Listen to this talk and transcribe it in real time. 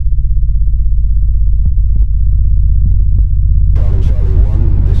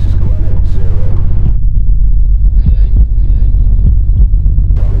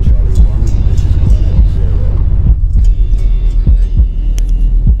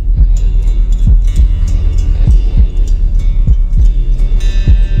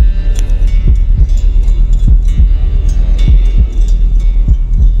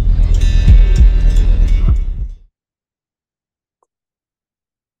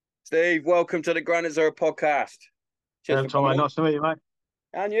Steve, welcome to the Granite Zero podcast. Cheers for Tom, coming on. nice to meet you, mate.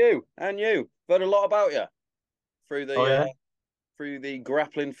 And you. Heard a lot about you through Oh, the yeah?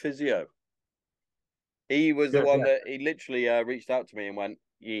 grappling physio. He was the Good, one yeah. that he literally reached out to me and went,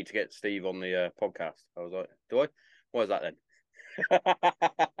 "You need to get Steve on the podcast." I was like, "Do I? What is that then?"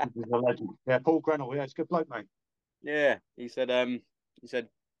 He's a legend. Yeah, Paul Grenell, yeah, it's a good bloke, mate. Yeah, he said,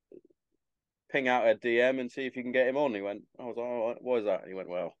 ping out a DM and see if you can get him on. He went, I was like, "All right, what is that?" And he went,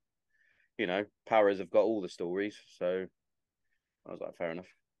 "Well, Paras have got all the stories." So I was like, fair enough.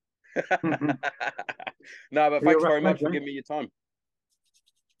 No, but You a thanks ref, very mate, much for giving me your time.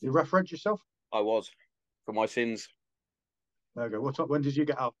 You reference yourself? I was, for my sins. There you go. When did you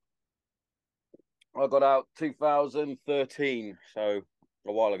get out? I got out 2013, so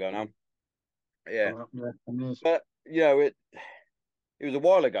a while ago now. Yeah, Yeah, 10 years. but it was a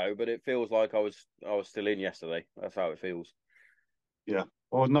while ago, but it feels like I was still in yesterday. That's how it feels. Yeah.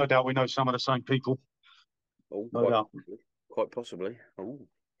 Well, no doubt we know some of the same people. Oh, No doubt. quite possibly. Oh,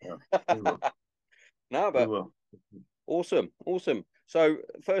 Yeah, we will. no, We but will. awesome. So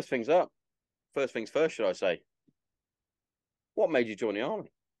first things first, should I say? What made you join the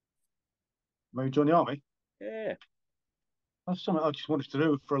army? Maybe join the army? Yeah, That's something I just wanted to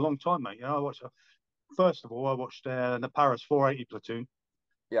do for a long time, mate. First of all, I watched the Paris 480 platoon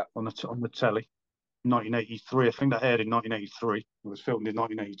yeah. on the telly, 1983. I think that aired in 1983. It was filmed in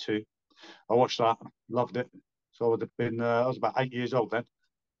 1982. I watched that, loved it. So I would have been, I was about 8 years old then.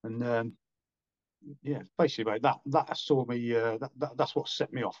 And yeah, basically, mate, that saw me, that's what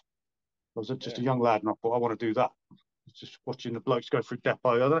set me off. I was just Yeah. a young lad and I thought, I want to do that. Just watching the blokes go through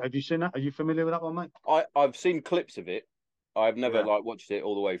depot. I don't know, have you seen that? Are you familiar with that one, mate? I've seen clips of it. I've never Yeah. like watched it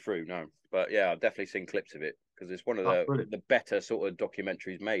all the way through, no. But yeah, I've definitely seen clips of it because it's one of Oh, the brilliant. the better sort of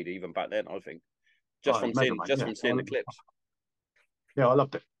documentaries made even back then, I think. Just Oh, from mega, seeing mate. just Yeah. from seeing the clips. Yeah, I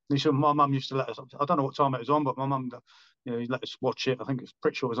loved it. My mum used to let us, I don't know what time it was on, but my mum, let us watch it. I think it's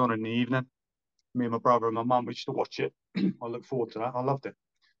pretty sure it was on in the evening. Me and my brother and my mum, we used to watch it. I look forward to that. I loved it.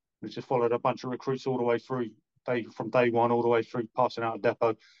 We just followed a bunch of recruits all the way through, from day one all the way through passing out of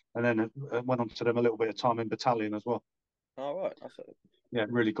depot, and then it went on to them a little bit of time in battalion as well. All right, that's it. Yeah,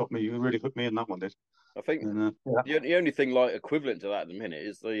 it really got me. It really hooked me in, that one did. I think And yeah, the only thing like equivalent to that at the minute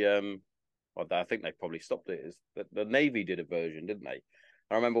is well, I think they probably stopped it. Is that the Navy did a version, didn't they?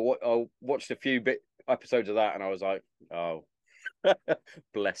 I remember I watched a few episodes of that, and I was like, oh,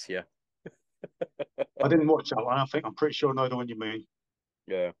 bless you. I didn't watch that one. I'm pretty sure I know the one you mean.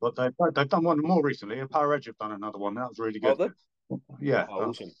 Yeah. But they've done one more recently. And Power Edge have done another one. That was really Oh, good. they? Yeah, Oh,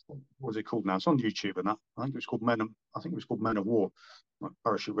 awesome. what was it called now? It's on YouTube and that. I think it was called Men of War, like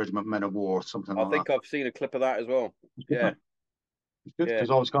Parachute Regiment Men of War or something I like that. think I've seen a clip of that as well. It's good, Yeah, mate. It's good yeah, because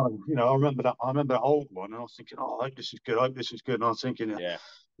I was kind of, I remember that old one, and I was thinking, oh, I hope this is good. I hope this is good. And I was thinking, yeah.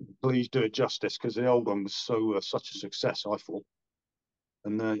 please do it justice because the old one was such a success. I thought,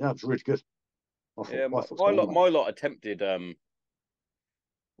 and yeah, it was really good. Yeah, I thought so. my lot attempted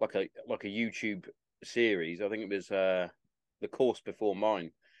like a YouTube series. I think it was the course before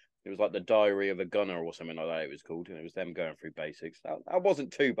mine. It was like the Diary of a Gunner or something like that. It was called, and it was them going through basics. That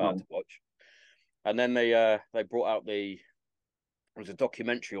wasn't too bad to watch. And then they brought out it was a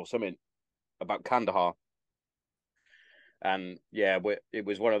documentary or something about Kandahar, and yeah, it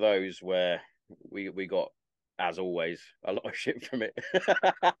was one of those where we got, as always, a lot of shit from it.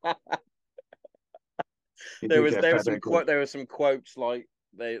 You do get a fair bit of grief. There were some quotes like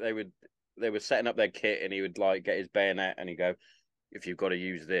they were setting up their kit and he would like get his bayonet and he'd go, "If you've got to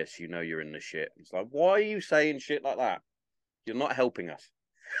use this, you know you're in the shit." It's like, why are you saying shit like that? You're not helping us.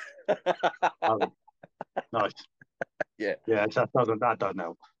 Oh, nice. Yeah. Yeah, that doesn't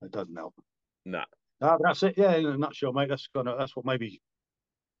help. It doesn't help. Nah. That's it. Yeah, in a nutshell, mate. That's what maybe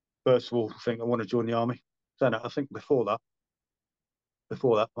first of all think I want to join the army. Then I think before that,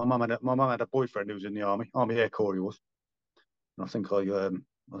 my mum had a boyfriend who was in the Army Air Corps he was. And I think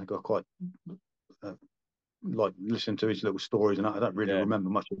I quite uh, like listening to his little stories, and I don't really Yeah. remember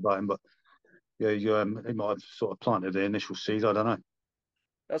much about him, but yeah, he might have sort of planted the initial seeds. I don't know.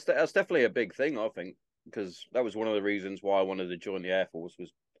 That's definitely a big thing, I think, because that was one of the reasons why I wanted to join the Air Force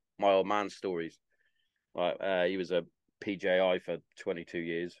was my old man's stories. Like he was a PJI for 22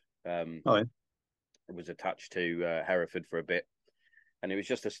 years. Oh, yeah. Was attached to Hereford for a bit, and it was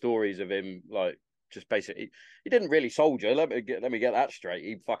just the stories of him, like just basically, he didn't really soldier. Let me get that straight.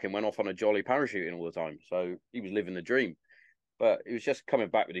 He fucking went off on a jolly parachuting all the time, so he was living the dream. But he was just coming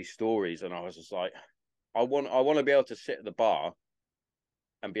back with these stories, and I was just like, I want to be able to sit at the bar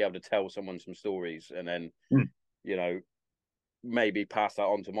and be able to tell someone some stories, and then Hmm. you know maybe pass that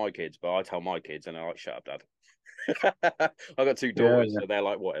on to my kids. But I tell my kids, and they're like, "Shut up, dad." I got two Yeah, daughters, so they're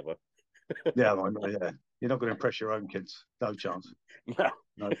like whatever. yeah, right, yeah. You're not going to impress your own kids. No chance.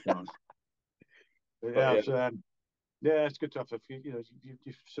 No chance. But But yeah, yeah, yeah, it's good to have you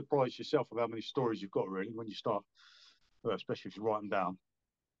surprise yourself with how many stories you've got really when you start, well, especially if you write them down.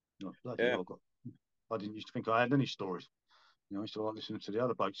 Bloody yeah, hell, I didn't used to think I had any stories. I used to like listening to the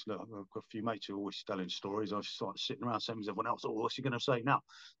other blokes. Look, I've got a few mates who are always telling stories. I was just like sitting around saying to everyone else, "Oh, what's he going to say now?"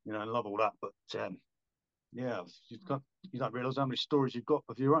 I love all that. But yeah, you don't realise how many stories you've got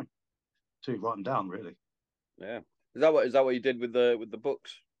of your own. To write them down, really. yeah. Is that what you did with the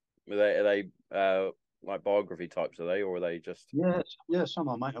books? Are they like biography types? Are they, or are they just? Yeah, yeah. Some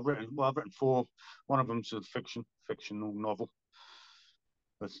of mate. I've written four. One of them's a fictional novel.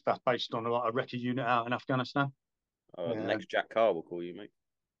 That's based on a recce unit out in Afghanistan. The Yeah, next Jack Carr will call you, mate.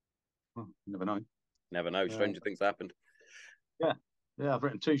 never know. Never know. Uh, Stranger things happened. yeah, yeah. I've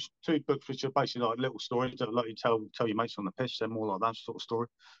written two books which are basically like little stories that let you tell your mates on the piss. They're more like that sort of story.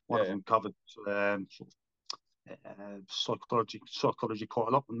 One Yeah, of yeah. them covered sort of psychology quite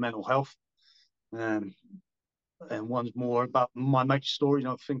a lot, and mental health. Um, and one's more about my mate's story,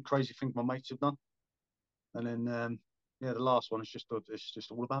 crazy things my mates have done. And then yeah, the last one is it's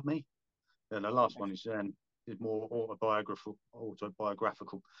just all about me. And the last one is more autobiographical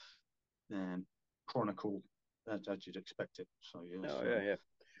and chronicle as you'd expect it. So yeah, Oh, so yeah, yeah.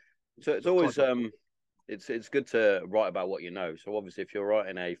 So it's I've tried always to. it's good to write about what you know. So obviously, if you're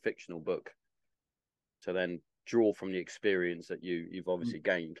writing a fictional book, to then draw from the experience that you've obviously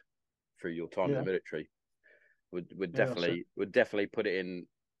gained through your time in the Yeah, military, would yeah, that's it. definitely put it in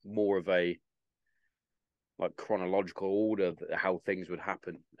more of a like chronological order how things would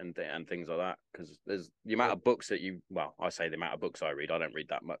happen and things like that, because there's the amount Yeah, of books that I say the amount of books I read. I don't read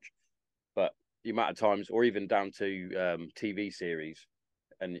that much, but the amount of times, or even down to TV series,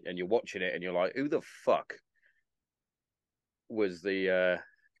 and you're watching it and you're like, who the fuck was the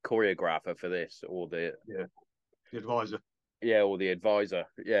choreographer for this, or the yeah. The advisor. or the advisor?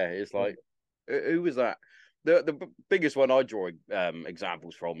 Yeah, it's Yeah, like, who was that? The biggest one I draw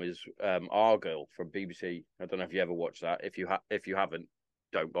examples from is Argyll from BBC. I don't know if you ever watched that. If you haven't,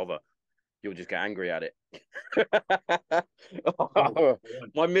 don't bother. You'll just get angry at it. oh,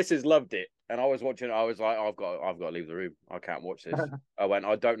 My missus loved it, and I was watching it. I was like, I've got to leave the room. I can't watch this.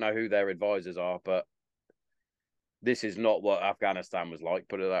 I don't know who their advisors are, but this is not what Afghanistan was like.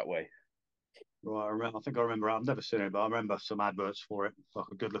 Put it that way. right. I think I remember. I've never seen it, but I remember some adverts for it. Like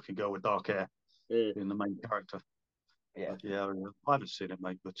a good-looking girl with dark hair Mm. being the main character. Yeah. But yeah, I haven't seen it,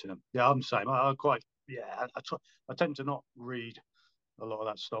 mate. But yeah, I'm the same. I quite yeah. I tend to not read a lot of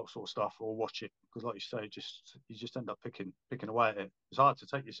that sort of stuff or watch it because, like you say, you just end up picking away at it. It's hard to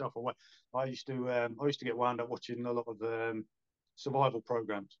take yourself away. I used to get wound up watching a lot of survival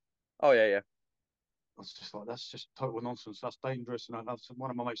programs. Oh yeah, yeah. I was just like, that's just total nonsense. That's dangerous. And that's one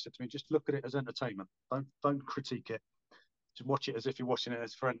of my mates said to me, just look at it as entertainment. Don't critique it. Just watch it as if you're watching it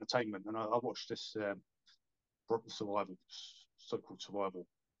as for entertainment. And I watched this survival, so-called survival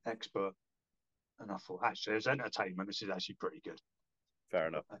expert, and I thought, actually, as entertainment, this is actually pretty good. Fair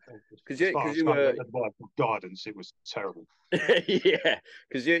enough. As far Because as you kind of were advice and guidance, it was terrible. yeah,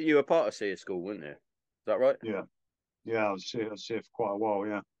 because you were part of SEER school, weren't you? Is that right? Yeah, yeah, I was here for quite a while.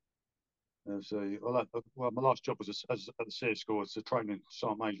 Yeah, well, my last job was at the SEER school as a training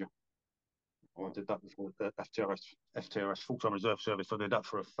sergeant major. I Wow. did that before the FTRS full time reserve service. I did that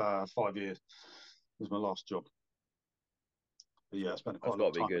for 5 years. It was my last job. But yeah, I spent That's quite a got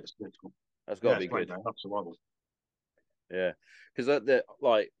lot to of be time at good. the SEER school. That's got Yeah, to it's be great, good. man. I love survival. Yeah, because that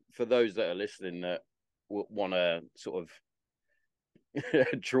like for those that are listening that want to sort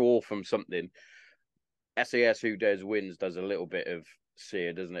of draw from something, SAS Who Dares Wins does a little bit of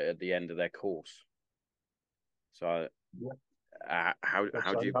SEER, doesn't it, at the end of their course? So Yeah, how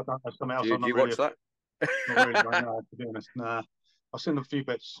do you that's something else do you, I'm do you watch that? not really don't know, to be honest. Nah, I've seen a few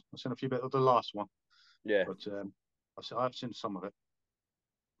bits. I've seen a few bits of the last one, Yeah, but I've seen some of it,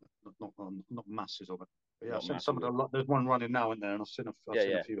 not masses of it. But yeah, I've not seen some of massively. the. There's one running now in there, and I've Yeah, seen a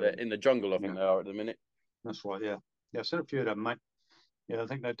yeah. few of They're them. in the jungle, I think Yeah, they are at the minute. that's right. Yeah, yeah, I've seen a few of them, mate. Yeah, I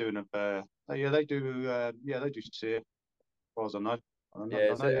think they're doing a. Yeah, they do. Yeah, they do see it, as far as I know. Yeah, I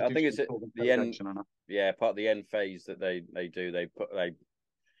know they I do think it's some at sort of the end. intervention and that. Yeah, part of the end phase that they do. They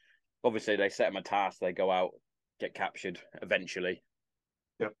obviously they set them a task. They go out, get captured eventually,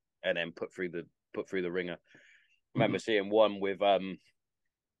 Yeah. and then put through the ringer. I remember Mm-hmm. seeing one with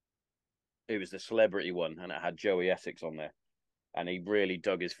it was the celebrity one, and it had Joey Essex on there, and he really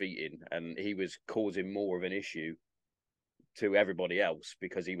dug his feet in, and he was causing more of an issue to everybody else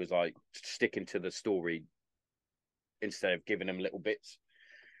because he was like sticking to the story instead of giving them little bits.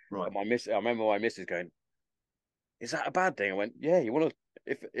 Right. And I remember my missus going, is that a bad thing? I went, yeah, you want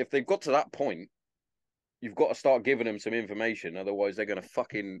to, if they've got to that point, you've got to start giving them some information. Otherwise, they're going to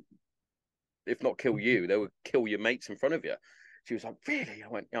fucking, if not kill you, they would kill your mates in front of you. She was like, really? I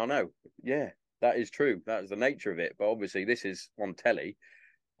went, I know. Yeah, that is true. That is the nature of it. But obviously, this is on telly.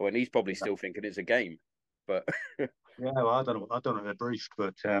 When he's probably still thinking it's a game. But yeah, well, I don't know. I don't know their brief,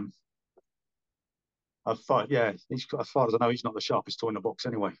 but I thought, yeah, he's as far as I know, he's not the sharpest toy in the box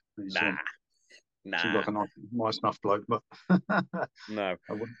anyway. He's, seems nah, like a nice enough bloke, but no,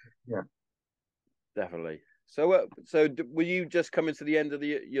 I wouldn't. Yeah. definitely. So, were you just coming to the end of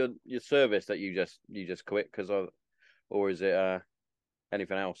your service that you just quit or is it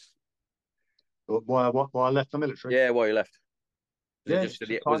anything else? But why I left the military? Yeah, why you left? Was it Yeah, just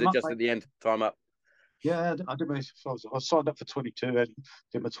it's was time it up, just mate. at the end? Time up. Yeah, I did my. I signed up for 22, and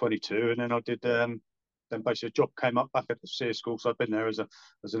did my 22, and then I did. Yeah. Then basically a job came up back at the SEER school, so I'd been there as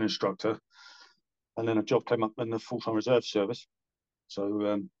an instructor, and then a job came up in the full-time reserve service.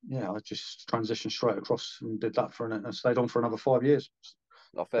 So yeah, I just transitioned straight across and did that and stayed on for another 5 years.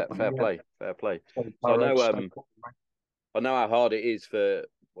 Oh, fair Yeah, play, fair play. stayed So stayed. I know how hard it is for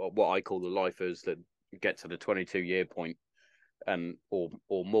what I call the lifers that get to the 22-year point and or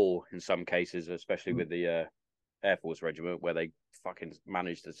more in some cases, especially with the Air Force regiment where they fucking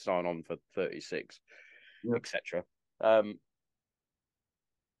managed to sign on for 36, Yeah. etc.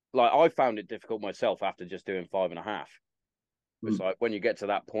 Like I found it difficult myself after just doing 5.5. It's like when you get to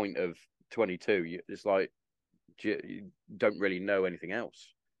that point of 22, it's like you don't really know anything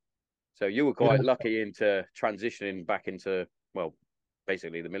else. So you were quite Yeah, lucky into transitioning back into, well,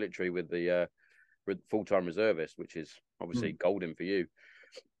 basically the military with the full-time reservist, which is obviously golden for you.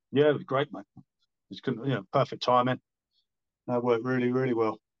 yeah, it was great, mate. It's good, perfect timing. That worked really, really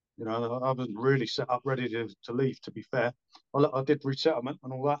well. I wasn't really set up ready to leave. To be fair, I did resettlement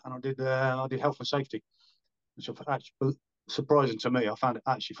and all that, and I did health and safety, which actually surprising to me. I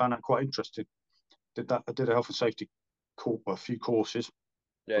actually found that quite interesting. Did that? I did a health and safety course, a few courses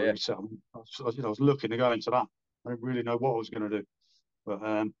Yeah, for yeah. resettlement. I was looking to go into that. I didn't really know what I was going to do, but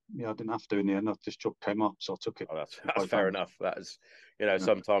yeah, I didn't have to in the end. This job came up, so I took it. Oh, that's fair enough. That is,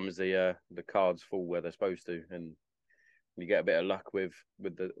 sometimes the cards fall where they're supposed to, and you get a bit of luck with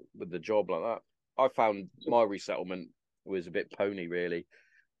the job like that. I found my resettlement was a bit pony really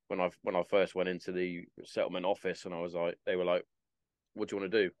when I first went into the settlement office, and I was like, they were like, "What do you want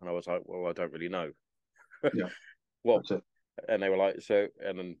to do?" And I was like, "Well, I don't really know." Yeah, What? that's it. And they were like, "So,"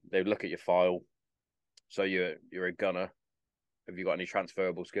 and then they would look at your file. So you're a gunner. Have you got any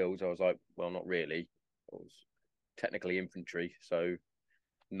transferable skills? I was like, "Well, not really. I was technically infantry, so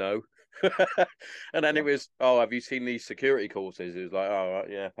no." And then Yeah, it was, "Oh, have you seen these security courses?" It was like, "Oh, right,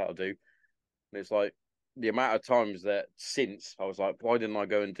 yeah, that'll do." And it's like the amount of times that since I was like, why didn't I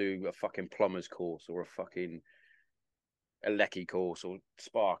go and do a fucking plumber's course or a fucking a lecky course or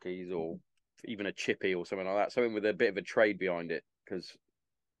Sparkies or even a chippy or something like that, something with a bit of a trade behind it? Because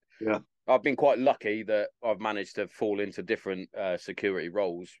yeah. I've been quite lucky that I've managed to fall into different security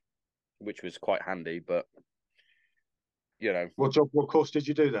roles, which was quite handy. But you know, What course did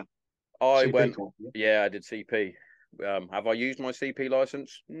you do then? I CP went, course. Yeah. yeah, I did CP. Have I used my CP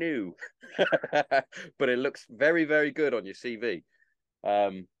license? No, but it looks very, very good on your CV.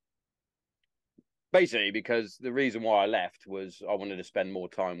 Um, Basically, because the reason why I left was I wanted to spend more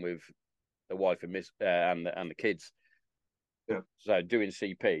time with the wife and and the kids. Yeah. So doing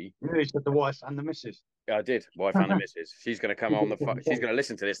CP, You nearly said the wife and the missus. I did. Wife and the missus. She's going to come on the. She's going to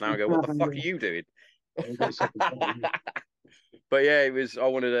listen to this now and go, "What the fuck are you doing?" But yeah, it was. I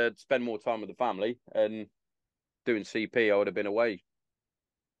wanted to spend more time with the family, and doing CP, I would have been away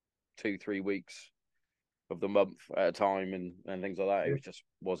 2-3 weeks of the month at a time, and things like that. It was just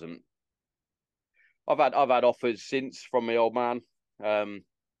wasn't. I've had offers since from my old man,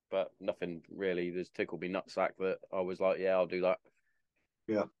 but nothing really. There's tickled me nutsack that I was like, yeah, I'll do that.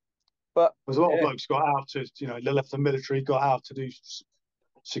 Yeah. But There's a lot of yeah, blokes got out they left the military, got out to do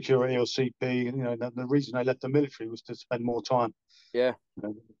security or CP. The reason they left the military was to spend more time, yeah,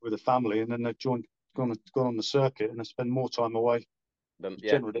 with the family, and then they've gone on the circuit and they spend more time away. then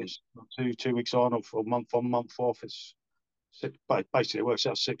yeah, Generally, it's 2 weeks on, month on, month off. It's basically it works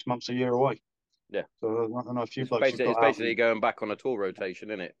out 6 months a year away. yeah. So I know a few It's blokes who basically got it's out. basically going back on a tour rotation,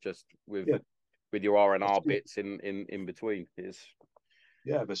 isn't it? Just Yeah, with your R&R yeah, bits in between. Is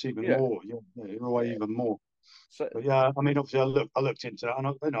yeah, but it's even yeah, more. Yeah, you're away yeah. even more. So But yeah, I mean, obviously, I looked into that,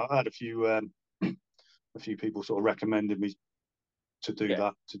 and I had a few people sort of recommended me to do yeah,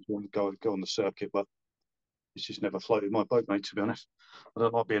 that, to go on the circuit, but it's just never floated my boat, mate. To be honest, I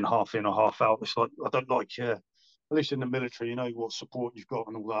don't like being half in or half out. It's like I don't like at least in the military, you know what support you've got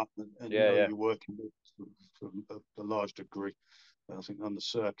and all that, and you Yeah, know yeah, you're working with to a large degree. But I think on the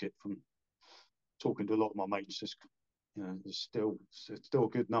circuit, from talking to a lot of my mates, there's still a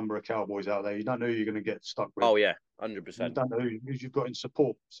good number of cowboys out there. You don't know who you're going to get stuck with. oh yeah, You 100%. don't know who you've got in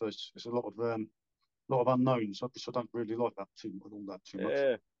support. So it's a lot of unknowns. So I don't really like that all that too much.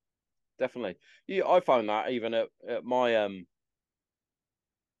 Yeah, definitely. Yeah, I found that even at my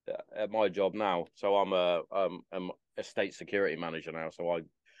job now. So I'm a state security manager now, so I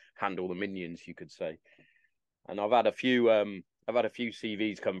handle the minions, you could say. And I've had a few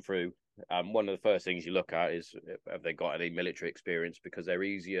CVs come through. One of the first things you look at is have they got any military experience, because they're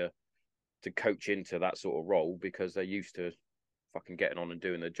easier to coach into that sort of role because they're used to fucking getting on and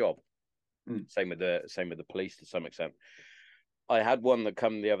doing their job. Same with the police to some extent. I had one that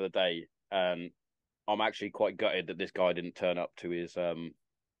come the other day, and I'm actually quite gutted that this guy didn't turn up to his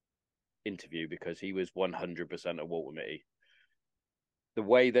interview, because he was 100% a Walter Mitty. The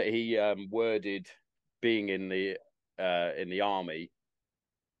way that he worded being in the army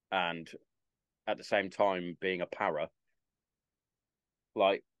and at the same time being a para,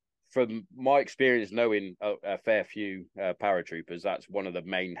 like from my experience knowing a fair few paratroopers, that's one of the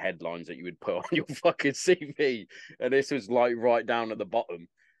main headlines that you would put on your fucking CV. And this was like right down at the bottom,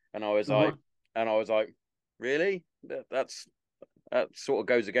 and I was like, really? That sort of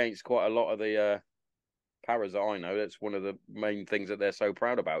goes against quite a lot of the paras that I know. That's one of the main things that they're so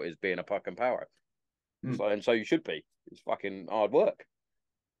proud about, is being a fucking para. So, and so you should be. It's fucking hard work.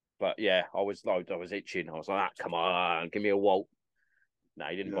 But yeah, I was itching. I was like, come on, give me a Walt. No,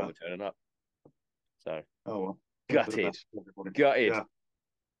 he didn't bother turning up. So gutted. Gutted. Yeah. So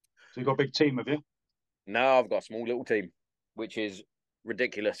you've got a big team, have you? No, I've got a small little team, which is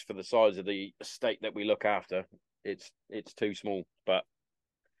ridiculous for the size of the estate that we look after. It's too small, but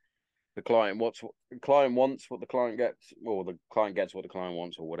the client wants what the client gets, or the client gets what the client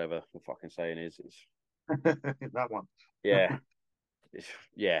wants, or whatever the fucking saying is. It's that one. Yeah,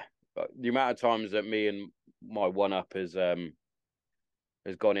 yeah. But the amount of times that me and my one up has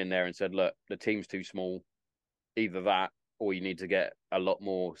gone in there and said, look, the team's too small. Either that, or you need to get a lot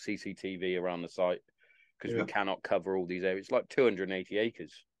more CCTV around the site, because we cannot cover all these areas. It's like 280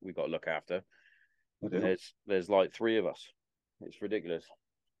 acres we've got to look after. There's like 3 of us. It's ridiculous.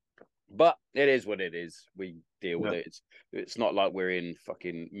 But it is what it is. We deal with it. It's not like we're in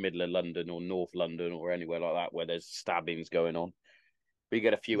fucking middle of London or North London or anywhere like that where there's stabbings going on. We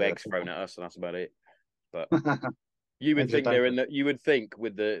get a few eggs thrown at us, and that's about it. But you would think you would think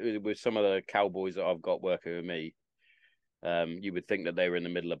with some of the cowboys that I've got working with me, you would think that they were in the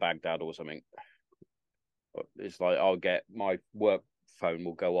middle of Baghdad or something. But it's like I'll get my work phone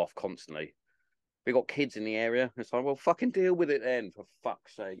will go off constantly. We got kids in the area. It's like, well, fucking deal with it then, for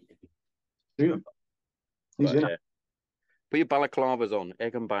fuck's sake. Yeah. But, yeah. Put your balaclavas on,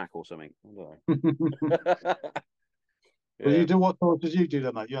 egg them back or something. Well, you do what tours did you do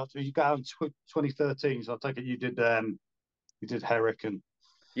then, mate? You got out in 2013, so I take it you did Herrick and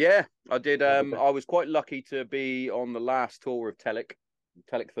I did. I was quite lucky to be on the last tour of Telek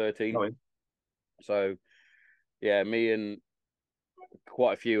 13. Oh, yeah. So yeah, me and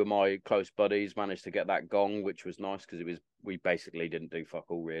quite a few of my close buddies managed to get that gong, which was nice, because we basically didn't do fuck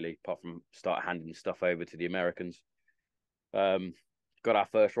all really, apart from start handing stuff over to the Americans. Got our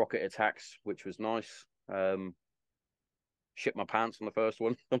first rocket attacks, which was nice. Shit my pants on the first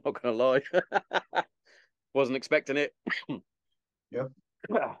one. I'm not gonna lie. Wasn't expecting it. Yeah.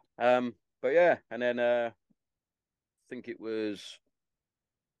 But yeah, and then I think there was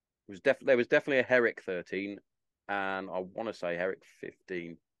definitely a Herrick 13, and I want to say Herrick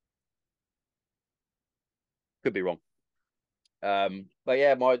 15. Could be wrong. But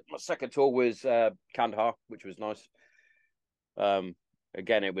yeah, my second tour was Kandahar, which was nice.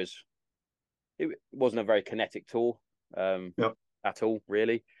 Again, it wasn't a very kinetic tour at all,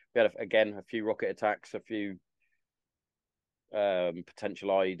 really. We had a few rocket attacks, a few potential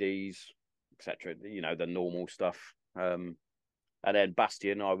IEDs, etc. You know, the normal stuff. And then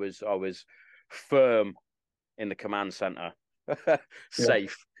Bastion, I was firm in the command center,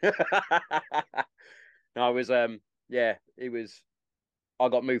 safe. I was it was. I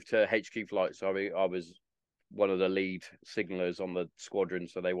got moved to HQ flight, so I was one of the lead signalers on the squadron,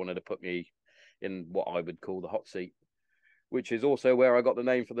 so they wanted to put me in what I would call the hot seat, which is also where I got the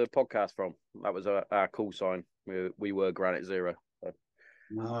name for the podcast from. That was our call sign. We were Granite Zero. So.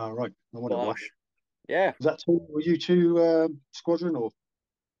 Right. I wonder why. Yeah. Were you two squadron, or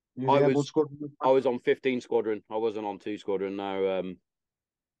I was on 15 squadron. I wasn't on 2 squadron. No,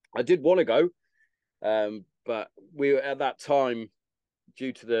 I did want to go, but we were at that time,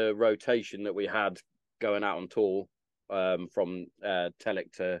 due to the rotation that we had going out on tour from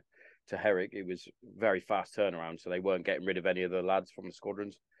Telek to Herrick. It was very fast turnaround, so they weren't getting rid of any of the lads from the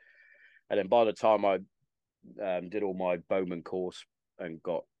squadrons. And then by the time I did all my bowman course and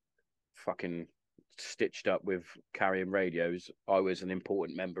got fucking stitched up with carrying radios, I was an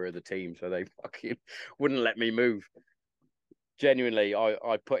important member of the team, so they fucking wouldn't let me move. Genuinely,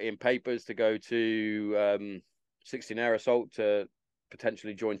 I put in papers to go to 16 Air Assault to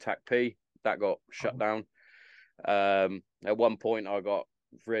potentially join TAC-P. That got shut down. At one point, I got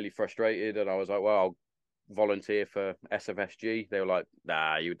really frustrated, and I was like, well, I'll volunteer for SFSG. They were like,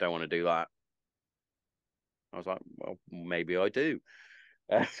 nah, you don't want to do that. I was like, well, maybe I do.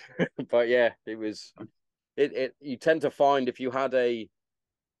 But yeah, it was it you tend to find if you had a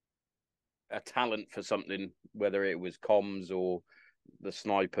talent for something, whether it was comms or the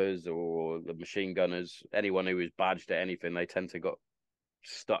snipers or the machine gunners, anyone who was badged at anything, they tend to got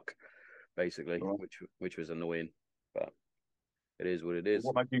stuck, basically, Right. which was annoying. But it is what it is.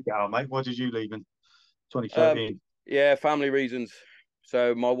 What made you get out, mate? Why did you leave in 2013? Yeah, family reasons.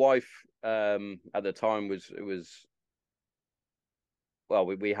 So my wife at the time was well,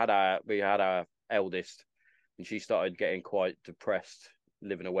 we had our eldest, and she started getting quite depressed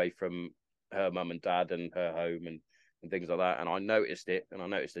living away from her mum and dad and her home and things like that. And I noticed it, and I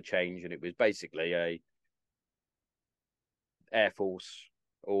noticed a change, and it was basically a Air Force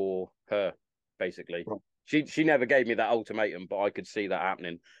or her, basically. Right. She never gave me that ultimatum, but I could see that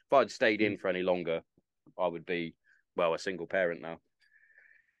happening. If I'd stayed in for any longer, I would be, well, a single parent now.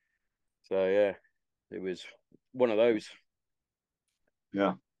 So yeah, it was one of those.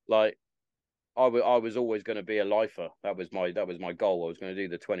 Yeah. Like I was always going to be a lifer. That was my goal. I was going to do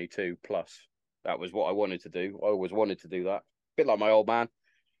the 22 plus. That was what I wanted to do. I always wanted to do that. A bit like my old man.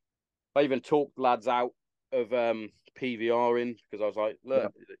 I even talked lads out of PVRing because I was like,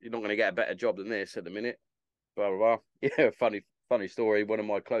 look, you're not going to get a better job than this at the minute. Blah blah blah. Yeah, funny story. One of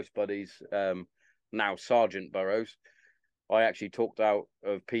my close buddies, now Sergeant Burrows, I actually talked out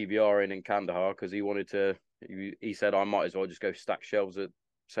of PVRing in Kandahar because he wanted to. He said I might as well just go stack shelves at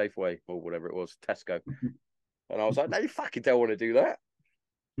Safeway or whatever it was, Tesco. And I was like, no, you fucking don't want to do that.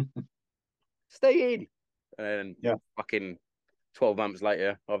 Stay in. And fucking 12 months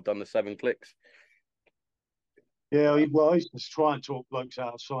later, I've done the 7 clicks. Yeah, well, I used to try and talk blokes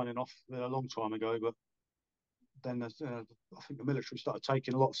out of signing off a long time ago, but then I think the military started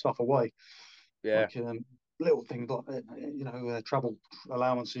taking a lot of stuff away. Yeah. Like little things like, travel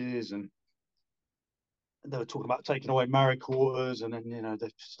allowances, and they were talking about taking away married quarters, and then, they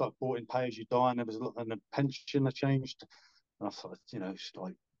started brought in pay as you die, and there was a lot, and the pension had changed. And I thought, it's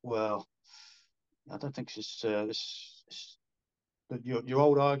like, well, I don't think it's your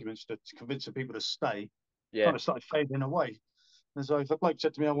old arguments to convincing people to stay kind of started fading away. And so if a bloke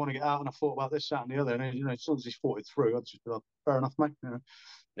said to me, I want to get out, and I thought about this, that, and the other, and as soon as he thought it through, I'd just be like, fair enough, mate. I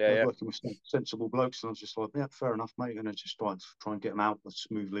was working with sensible blokes, and I was just like, yeah, fair enough, mate. And I just tried to try and get them out as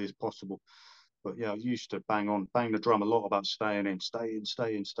smoothly as possible. But yeah, I used to bang the drum a lot about staying in.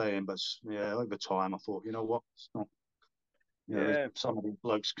 But yeah, over time, I thought, you know what, it's not. Some of these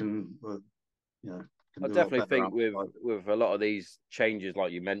blokes can, I definitely think with a lot of these changes,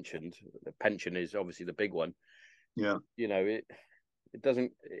 like you mentioned, the pension is obviously the big one. Yeah. It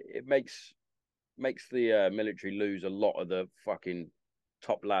makes the military lose a lot of the fucking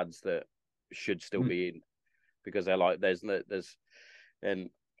top lads that should still be in, because they're like, and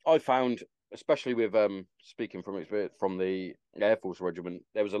I found, especially with speaking from experience from the Air Force Regiment,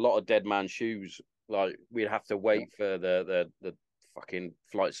 there was a lot of dead man shoes. Like we'd have to wait for the fucking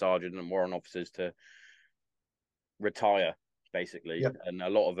flight sergeant and warrant officers to retire, basically, and a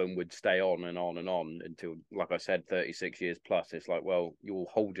lot of them would stay on and on and on until, like I said, 36 years plus. It's like, well, you're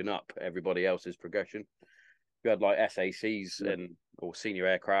holding up everybody else's progression. You had like SACs or senior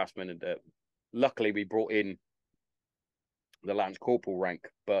aircraftsmen, and luckily we brought in the Lance Corporal rank,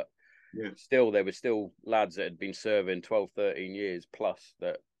 but still there were still lads that had been serving 12, 13 years plus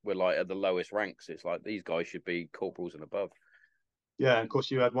that were like at the lowest ranks. It's like these guys should be corporals and above. Yeah, and of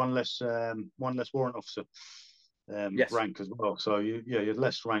course you had one less warrant officer rank as well. So you had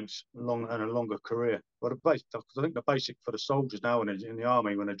less ranks and a longer career. But I think the basic for the soldiers now in the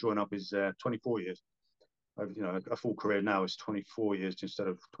army when they join up is 24 years. A full career now is 24 years instead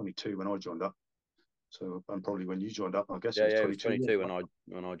of 22 when I joined up. So, and probably when you joined up, I guess it was 22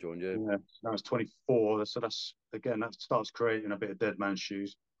 when I joined. Yeah, now it's 24. So that's, again, that starts creating a bit of dead man's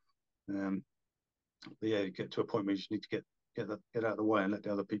shoes. But yeah, you get to a point where you just need to get out of the way and let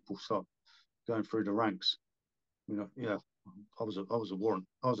the other people start going through the ranks. I was a warrant.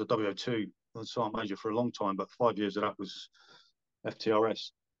 I was a WO2, sergeant major for a long time, but 5 years of that was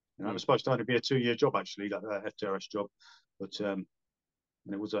FTRS. You know, it was supposed to only be a 2-year job actually, that FTRS job, but and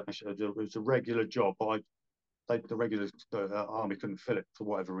it was a regular job. But the army couldn't fill it for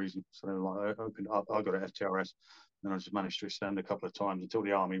whatever reason, so they were like, I opened up. I got an FTRS, and I just managed to extend a couple of times until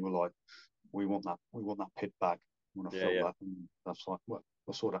the army were like, we want that pit back. We want to fill that, and that's like, well,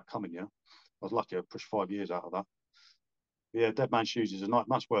 I saw that coming. I was lucky. I pushed 5 years out of that. But yeah, Dead Man's Shoes is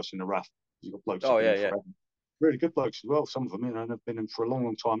much worse than the RAF. You've got blokes who've been in forever. Really good blokes as well. Some of them, and they've been in for a long,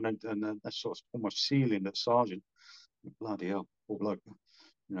 long time, and they're sort of almost ceiling that sergeant. Bloody hell, poor bloke.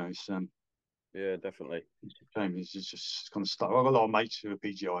 It's yeah, definitely. It's a shame. He's just kind of stuck. I've got a lot of mates who are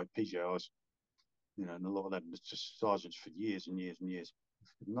PGIs, and a lot of them are just sergeants for years and years and years.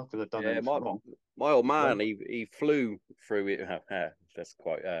 Not because they've done anything wrong. My old man, he flew through it. That's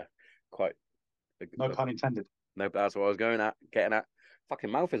quite no pun intended. No, that's what I was getting at. Fucking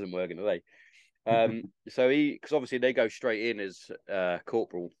mouth isn't working today. So because obviously they go straight in as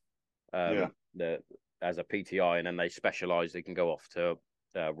corporal, as a PTI, and then they specialise. They can go off to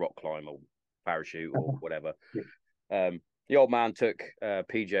rock climb or parachute or whatever. The old man took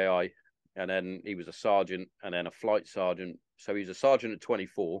PJI, and then he was a sergeant, and then a flight sergeant. So he was a sergeant at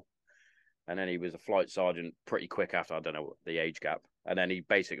 24, and then he was a flight sergeant pretty quick after. I don't know the age gap, and then he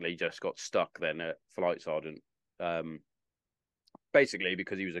basically just got stuck then at flight sergeant. Basically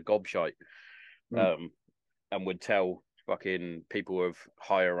because he was a gobshite, and would tell fucking people of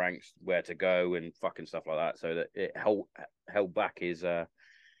higher ranks where to go and fucking stuff like that. So that it held back his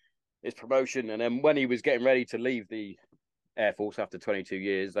promotion. And then when he was getting ready to leave the Air Force after 22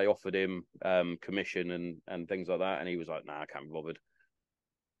 years, they offered him commission and things like that, and he was like, "Nah, I can't be bothered."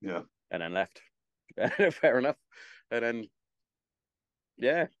 Yeah, and then left. Fair enough. And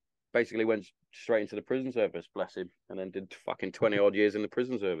then basically went straight into the prison service, bless him, and then did fucking 20 odd years in the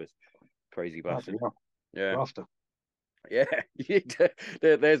prison service. Crazy bastard. Yeah. After. Yeah.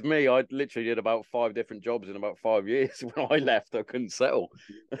 There's me. I literally did about 5 different jobs in about 5 years. When I left, I couldn't settle.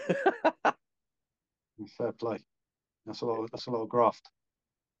 Fair play. That's a lot of graft.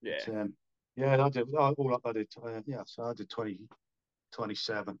 Yeah. But, I did all up. I did. So I did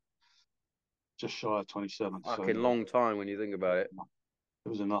 27, just shy of 27. Fucking long time when you think about it. It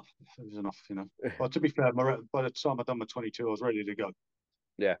was enough. But to be fair, by the time I'd done my 22, I was ready to go.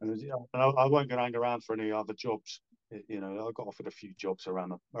 Yeah. And I weren't going to hang around for any other jobs. I got offered a few jobs around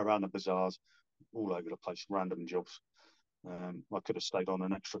the bazaars, all over the place, random jobs. I could have stayed on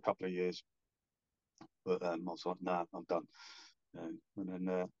an extra couple of years, but I was like, nah, I'm done. And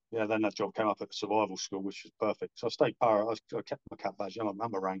then then that job came up at the survival school, which was perfect. So I stayed para. I kept my cat badge. I'm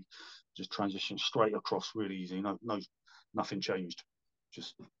a rank, just transitioned straight across really easy. No, nothing changed.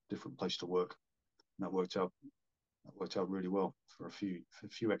 Just different place to work. And that worked out really well for a few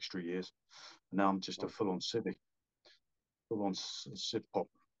extra years. And now I'm just a full-on civvy. Full-on civ pop.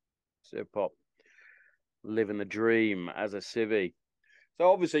 Civ pop. Living the dream as a civvy.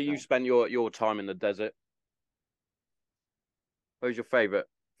 So obviously you spent your time in the desert. What was your favorite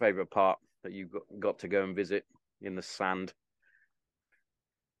part that you got to go and visit in the sand?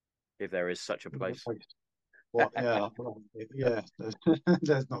 If there is such a place. What? Yeah.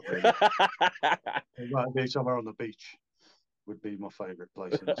 There's not really. It might be somewhere on the beach. Would be my favourite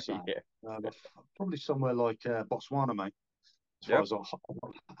place in the sand. Probably somewhere like Botswana, mate. As far as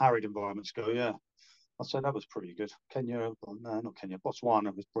arid environments go, yeah. I'd say that was pretty good. Kenya, no, not Kenya.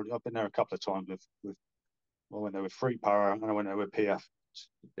 Botswana was pretty. I've been there a couple of times with I went there with Free Para and I went there with PF.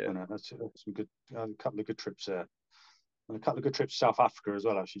 Yeah. That's some good. A couple of good trips there, and a couple of good trips to South Africa as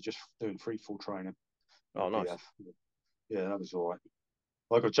well. Actually, just doing free fall training. Oh, nice. PF. Yeah, that was all right.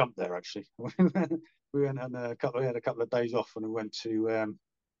 I got jumped there actually. We went and we had a couple of days off and we went to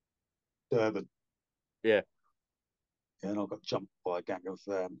Durban. Yeah. And I got jumped by a gang of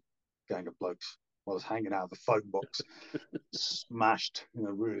blokes. I was hanging out of the phone box, smashed,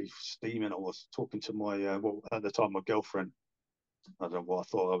 really steaming. I was talking to my, at the time, my girlfriend. I don't know what I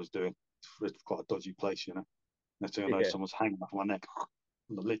thought I was doing. It's quite a dodgy place, Next thing I know, someone's hanging off my neck.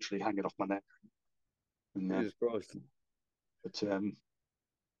 Literally hanging off my neck. And, Jesus Christ. But,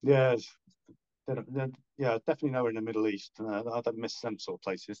 definitely nowhere in the Middle East. I don't miss them sort of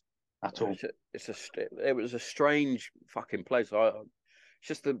places at all. It was a strange fucking place. It's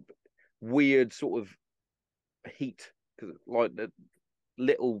just a weird sort of heat, because like the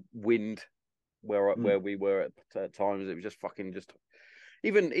little wind where we were at times, it was just fucking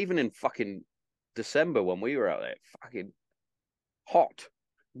even in fucking December when we were out there, fucking hot.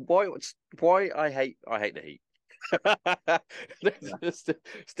 Why I hate the heat.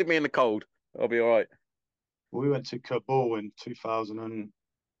 Stick me in the cold, I'll be all right. We went to Kabul in 2002.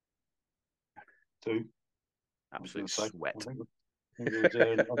 Absolute sweat. think we was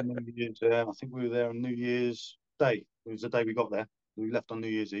there on New Year's. I think we were there on New Year's Day. It was the day we got there. We left on New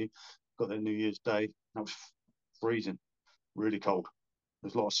Year's Eve. Got there New Year's Day. That was freezing, really cold.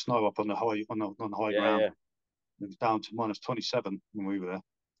 There's a lot of snow up on the high on the high Yeah, ground. yeah. It was down to -27 when we were there.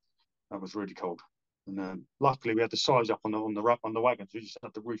 That was really cold. And luckily, we had the sides up on the wagons. We just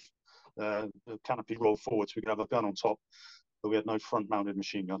had the roof, the canopy rolled forward so we could have a gun on top. But we had no front-mounted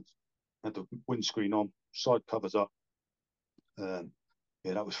machine guns. Had the windscreen on, side covers up. Yeah,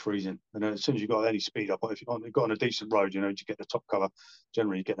 that was freezing. And then as soon as you got any speed up, if you got on a decent road, you get the top cover.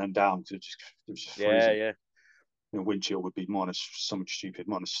 Generally, you get them down to it was just freezing. Yeah. Wind chill would be minus something stupid,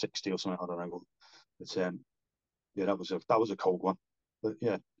 -60 or something. I don't know. But yeah, that was a cold one. But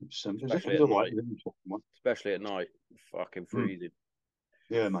yeah, Especially it at was all right. night. Especially at night. Fucking freezing.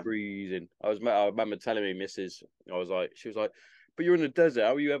 Yeah, man. Freezing. I remember telling me, Mrs. She was like, but you're in the desert.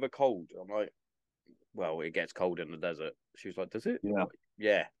 How are you ever cold? I'm like, well, it gets cold in the desert. She was like, does it? Yeah.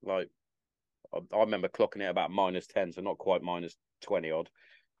 Yeah. Like, I remember clocking it about -10, so not quite -20 odd.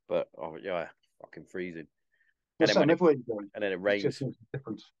 But yeah, fucking freezing. And then, and then it rains. It's just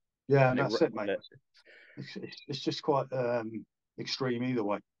different. Yeah, and that's it, mate. It's just quite extreme either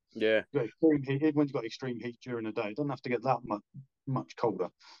way. Yeah. Extreme heat, even when you've got extreme heat during the day, it doesn't have to get that much colder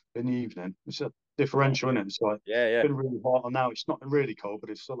in the evening. It's a differential, isn't it? It's like it's been really hot, and now it's not really cold,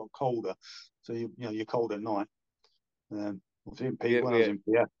 but it's a lot colder. So you're cold at night. When I was in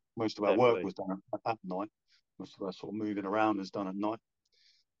PF, most of our work was done at night. Most of our sort of moving around is done at night.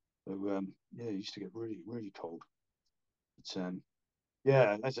 So yeah, it used to get really, really cold. But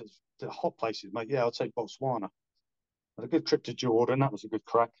yeah, as the hot places, mate. Yeah, I'd say Botswana. Had a good trip to Jordan. That was a good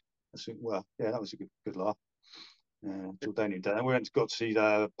crack. I think. Well, yeah, that was a good laugh. Jordanian day. And we got to see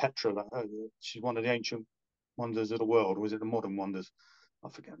Petra. She's one of the ancient wonders of the world. Or was it the modern wonders? I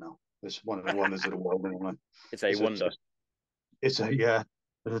forget now. It's one of the wonders of the world. Anyway. It's a wonder. It's a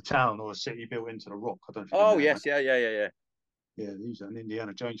town or a city built into the rock. I don't know. Oh yes, yeah. Yeah, these are an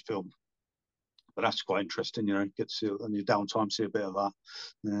Indiana Jones film. But that's quite interesting, get to see on your downtime, see a bit of that.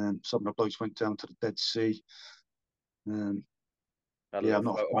 Some of the blokes went down to the Dead Sea. Yeah, I'm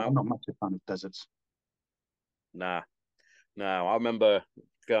not a massive fan of deserts. Nah, no. I remember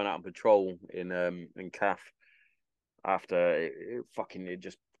going out on patrol in CAF after it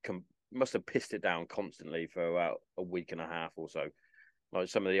just must have pissed it down constantly for about a week and a half or so. Like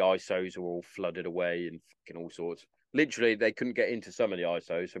some of the ISOs were all flooded away and fucking all sorts. Literally, they couldn't get into some of the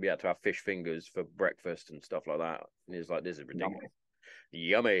ISOs, so we had to have fish fingers for breakfast and stuff like that. And it's like, this is ridiculous.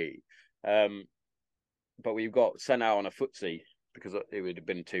 Yummy. But we got sent out on a footsie because it would have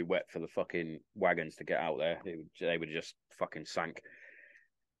been too wet for the fucking wagons to get out there. They would have just fucking sank.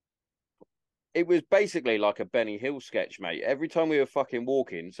 It was basically like a Benny Hill sketch, mate. Every time we were fucking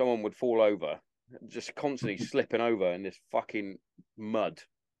walking, someone would fall over, just constantly slipping over in this fucking mud,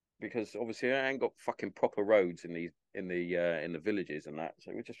 because obviously I ain't got fucking proper roads in the villages and that,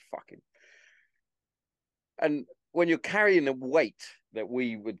 so we're just fucking. And when you're carrying the weight that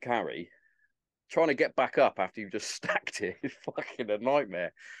we would carry, trying to get back up after you've just stacked it is fucking a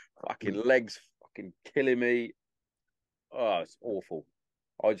nightmare. Fucking legs fucking killing me. Oh, it's awful.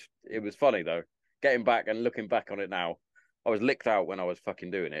 It was funny though, getting back and looking back on it now. I was licked out when I was fucking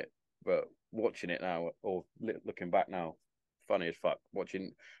doing it, but watching it now or looking back now, funny as fuck.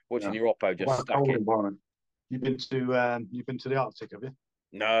 Watching your oppo just stack it. You've been to the Arctic, have you?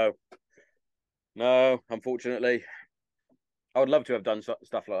 No, unfortunately. I would love to have done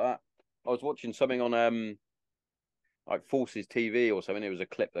stuff like that. I was watching something on like Forces TV or something. It was a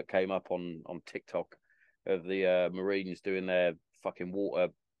clip that came up on TikTok of the Marines doing their fucking water,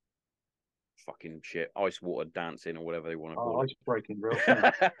 fucking shit, ice water dancing or whatever they want to call it. Ice breaking, bro.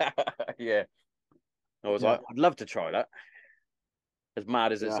 Yeah. I was like, I'd love to try that. As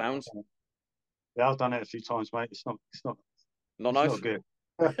mad as it sounds. Yeah, I've done it a few times, mate. It's not nice. Not good.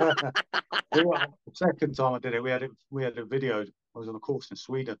 The second time I did it, we had a video. I was on a course in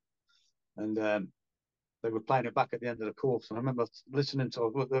Sweden, and they were playing it back at the end of the course. And I remember listening to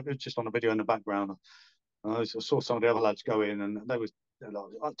it was just on a video in the background. And I saw some of the other lads go in, and they're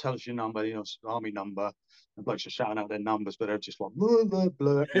like, "Tell us your number, army number." And blokes are shouting out their numbers, but they're just like, blah, blah,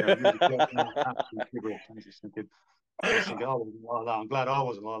 blah, really absolutely gibberish. I was just thinking, I wasn't like that. I'm glad I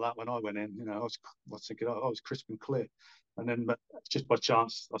wasn't like that when I went in. I was thinking I was crisp and clear. And then, but just by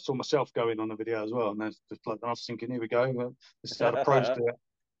chance, I saw myself going on the video as well. And I was thinking, here we go. This is how the pros do it.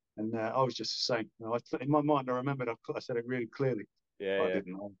 And I was just the same. In my mind, I remembered I said it really clearly. Yeah, I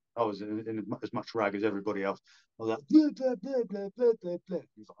didn't. I was in as much rag as everybody else. I was like, blah, blah, blah, blah, blah, blah, blah.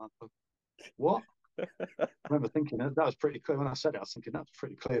 He was like, what? I remember thinking that was pretty clear. When I said it, I was thinking that's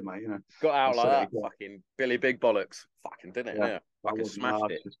pretty clear, mate. You know, Got I out like said it that. again. Fucking Billy Big Bollocks. Fucking didn't it? Yeah, Yeah. I Fucking wasn't. No,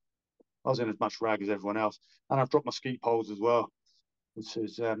 smashed it. I was in as much rag as everyone else, and I've dropped my ski poles as well. Which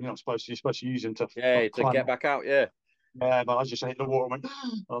is you're not supposed to. You're supposed to use them to Yeah, like, to climb get up. back out. Yeah. Yeah, but I just hit the water and went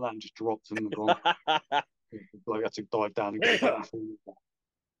like that and just dropped them and gone. Like I had to dive down and get back.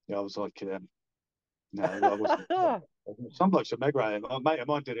 Yeah, I was like, no, I wasn't. Some blokes are mega at it. A mate of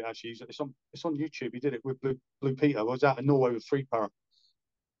mine did it actually. It's on YouTube. He did it with Blue Peter. I was out in Norway with Free Para,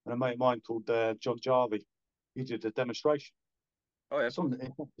 and a mate of mine called John Jarvie. He did a demonstration. Oh yeah. It's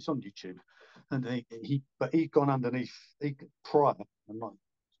on YouTube, and he'd gone underneath prior and like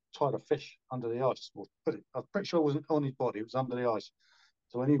tied a fish under the ice. Or put it. I'm pretty sure it wasn't on his body. It was under the ice.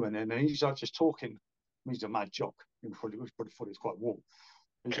 So when he went in, and he's like just talking. He's a mad jock. He probably thought it was quite warm.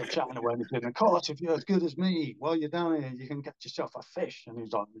 He's like chatting away and he's saying, "Carlos, if you're as good as me, while you're down here, you can get yourself a fish." And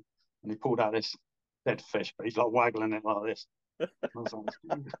he's like, and he pulled out this dead fish, but he's like waggling it like this. I was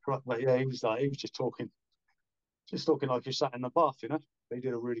like, but yeah, he was just talking like you sat in the bath, you know. They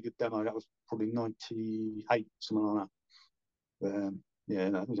did a really good demo. That was probably '98, something like that. But, yeah,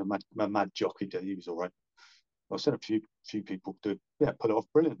 no, it was a mad jockey. He was all right. I've seen a few people pull it off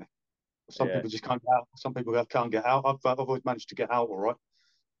brilliantly. Some Yeah. people just can't get out. Some people can't get out. I've always managed to get out all right,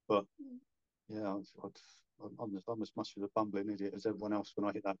 but yeah, I'm as much of a bumbling idiot as everyone else when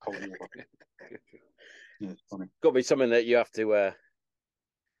I hit that cold water. Yeah, it's funny. Got to be something that you have to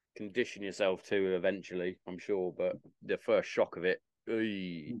condition yourself to eventually, I'm sure. But the first shock of it,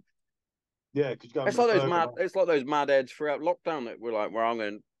 yeah, because it's like those mad heads throughout lockdown that were like, "Well, I'm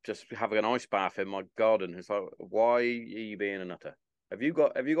going to just have an ice bath in my garden." It's like, why are you being a nutter? Have you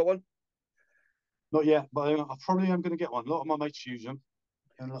got one? Not yet, but I probably am going to get one. A lot of my mates use them.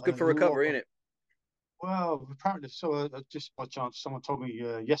 It's good for recovery, isn't it? Well, apparently, so just by chance, someone told me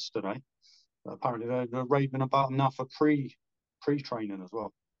yesterday. Apparently, they're raving about them now for pre-training as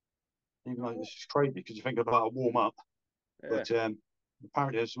well. Even though this is crazy because you think about a warm up, Yeah. but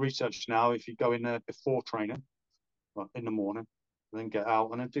apparently there's research now. If you go in there before training, like in the morning, and then get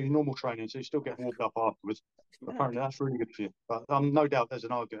out and then do normal training, so you still get warmed up afterwards. Apparently, that's really good for you. But no doubt there's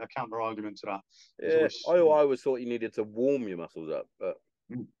a counter argument to that. Yeah, I always thought you needed to warm your muscles up, but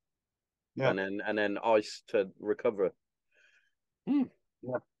yeah, and then ice to recover. Yeah,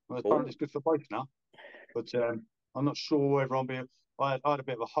 well, apparently it's good for both now. But I'm not sure whether I'll be. I had a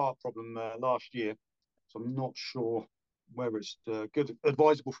bit of a heart problem last year, so I'm not sure whether it's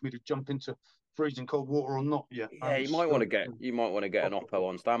advisable for me to jump into freezing cold water or not yet. Yeah, you might want to get an Oppo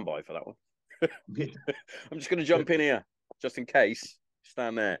on standby for that one. Yeah. I'm just going to jump in here just in case.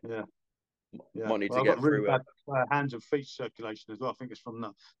 Stand there. Yeah. Might need to I've get got really through bad hands and feet circulation as well. I think it's from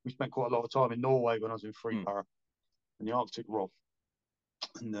that. We spent quite a lot of time in Norway when I was in Free Para in the Arctic Rock,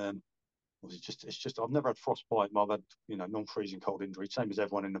 and it's just I've never had frostbite. I've had non-freezing cold injury, same as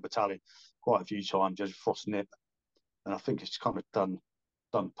everyone in the battalion, quite a few times. Just frost nip, and I think it's kind of done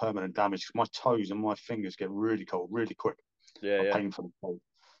permanent damage. My toes and my fingers get really cold really quick. Yeah. Painful cold,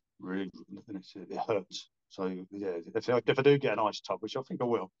 really, and it hurts. So yeah, if I do get an ice tub, which I think I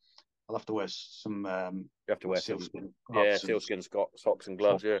will, I'll have to wear some. You have to wear sealskin. Yeah, sealskin socks and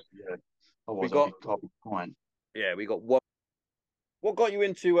gloves. Yeah. Otherwise, I'll be fine. Yeah, we got one. What got you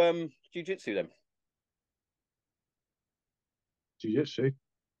into jiu-jitsu then? Jiu-jitsu.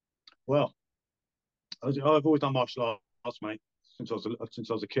 Well, I've always done martial arts, mate. Since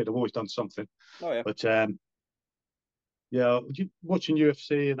I was a kid, I've always done something. Oh yeah. But yeah, watching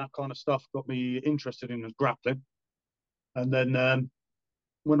UFC and that kind of stuff got me interested in grappling. And then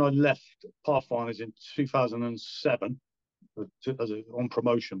when I left Pathfinders in 2007, on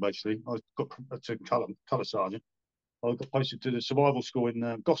promotion basically, I got to colour sergeant. I got posted to the survival school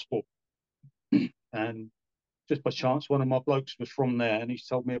in Gosport, and just by chance, one of my blokes was from there, and he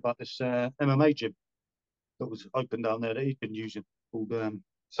told me about this MMA gym that was open down there that he'd been using called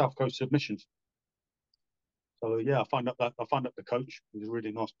South Coast Submissions. So yeah, I found out the coach. He was a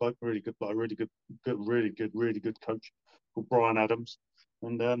really nice bloke, really good bloke, really good coach called Brian Adams,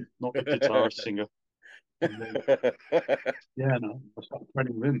 and not the guitarist singer. And, yeah, no, I started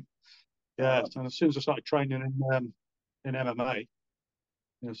training with him. Yeah, and as soon as I started training in MMA,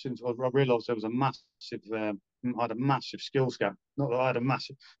 since I realised there was a massive, I had a massive skills gap. Not that I had a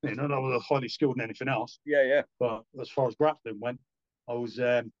massive, not that I was highly skilled in anything else. Yeah. But as far as grappling went, I was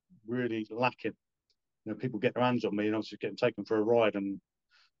really lacking. People get their hands on me, and I was just getting taken for a ride and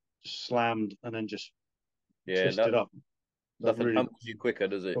just slammed, and then just twisted up. Nothing really humbles you quicker,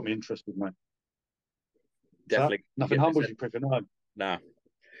 does it? Got me interested, mate. Definitely. Nothing humbles you quicker, no. Nah.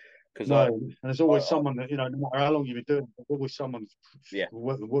 because No, there's always I someone that, no matter how long you've been doing it, there's always someone yeah,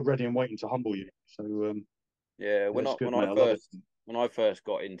 ready and waiting to humble you. So, yeah. yeah, When it's I good, mate. I love it. when I first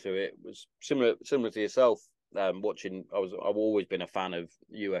got into it, was similar to yourself. Watching, I've always been a fan of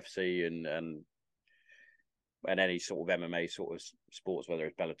UFC and any sort of MMA sort of sports, whether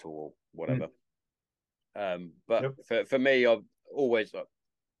it's Bellator or whatever. Mm. But Yep. for me, I've always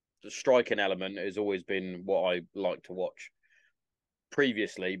the striking element has always been what I like to watch.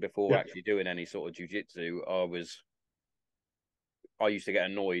 Previously, before Yep. actually doing any sort of jiu-jitsu, I used to get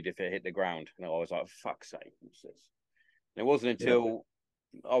annoyed if it hit the ground. And I was like, fuck's sake, what's this? And it wasn't Yep. until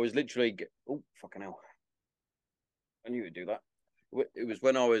I was literally oh fucking hell. I knew it'd do that. It was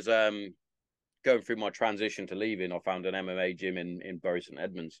when I was going through my transition to leaving, I found an MMA gym in Bury St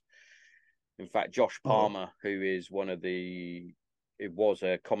Edmunds. In fact, Josh Oh, Palmer, who is it was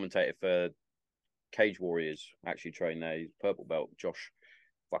a commentator for Cage Warriors, actually trained there. He's purple belt. Josh,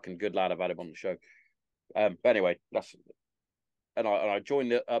 fucking good lad. I've had him on the show. But anyway, I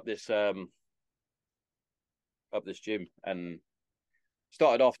joined up this gym and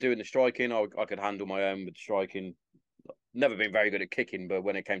started off doing the striking. I could handle my own with the striking. Never been very good at kicking, but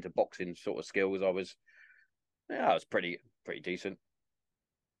when it came to boxing sort of skills, I was pretty decent.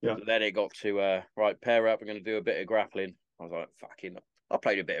 yeah. So then it got to right, pair up. I'm going to do a bit of grappling. I was like, fucking. I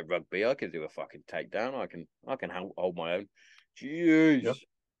played a bit of rugby. I can do a fucking takedown. I can hold my own. Jeez, Yep.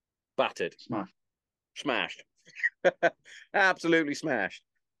 battered, Smash. smashed, absolutely smashed.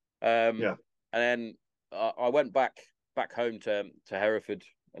 Yeah. And then I went back home to Hereford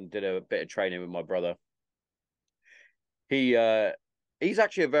and did a bit of training with my brother. He's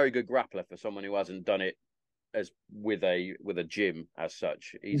actually a very good grappler for someone who hasn't done it as with a gym as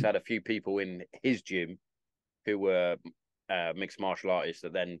such. He's Mm. had a few people in his gym who were mixed martial artists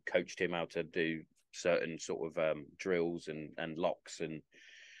that then coached him how to do certain sort of drills and locks and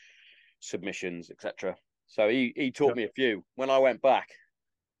submissions, etc. So he taught Yep. me a few. When I went back,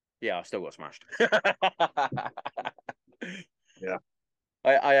 yeah, I still got smashed. Yeah.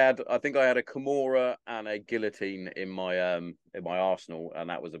 I think I had a Kimura and a guillotine in my arsenal, and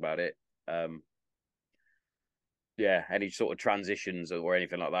that was about it. Yeah, any sort of transitions or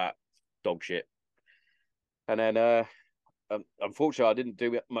anything like that, dog shit. And then unfortunately I didn't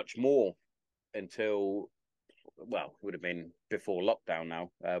do much more until, well, it would have been before lockdown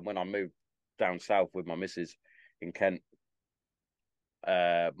now, when I moved down south with my missus in Kent.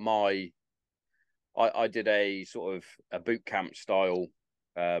 I did a sort of a boot camp style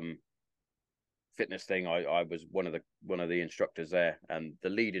fitness thing. I was one of the instructors there, and the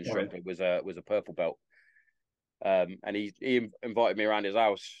lead instructor was a purple belt. And he invited me around his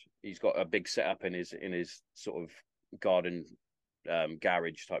house. He's got a big setup in his sort of garden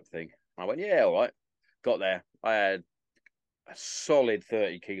garage type thing. I went, yeah, all right. Got there. I had a solid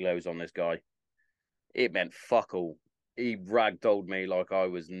 30 kilos on this guy. It meant fuck all. He ragdolled me like I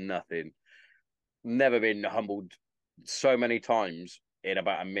was nothing. Never been humbled so many times in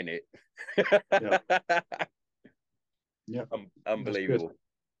about a minute. Yeah. Yeah. That's good. Unbelievable. And you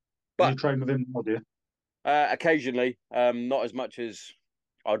But train with him now, do you? occasionally, not as much as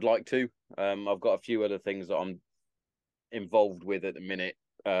I'd like to. I've got a few other things that I'm involved with at the minute.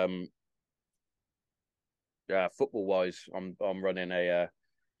 Football wise, I'm running a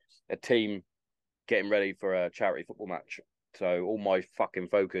team getting ready for a charity football match. So all my fucking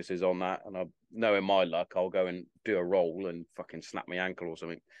focus is on that, and I know in my luck I'll go and do a roll and fucking snap my ankle or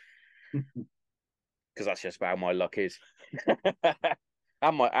something, because that's just how my luck is, and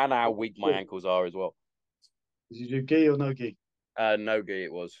how weak my ankles are as well. Did you do gi or no gi? No gi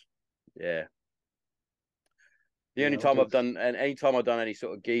it was, yeah. The Yeah, only I'll time do. I've done, and any time I've done any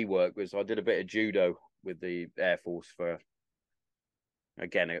sort of gi work was I did a bit of judo with the Air Force for.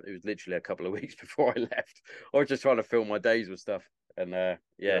 Again, it was literally a couple of weeks before I left. I was just trying to fill my days with stuff, and Yeah.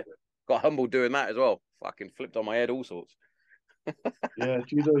 yeah, got humbled doing that as well. Fucking flipped on my head, all sorts. Yeah,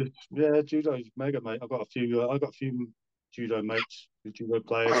 judo. Yeah, judo's mega, mate. I got a few judo mates, judo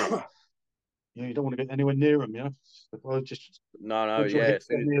players. You don't want to get anywhere near them. I just No, once your yeah. hips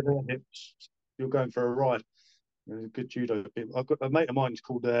get near their hips, you're going for a ride. There's a good judo. I've got a mate of mine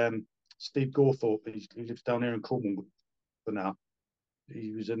called Steve Gawthorpe. He lives down here in Cornwall for now.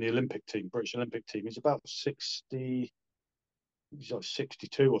 He was in the Olympic team, British Olympic team. He's about 60. He's like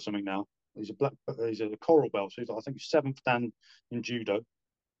 62 or something now. He's a coral belt. So I think he's seventh dan in judo,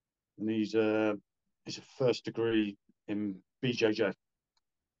 and he's a first degree in BJJ.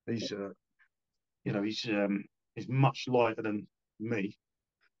 He's he's much lighter than me,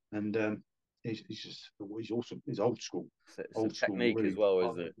 and he's awesome. He's old school. It's a Old school, technique as really. well,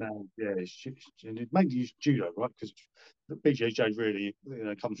 isn't it? Now, yeah, and it mainly use judo, right? Because BJJ really,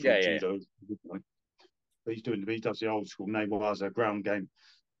 comes Yeah, from yeah, judo. But he does the old school Newaza ground game.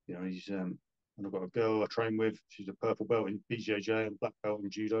 He's and I've got a girl I train with. She's a purple belt in BJJ and black belt in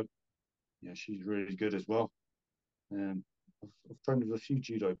judo. Yeah, she's really good as well. I've trained with a few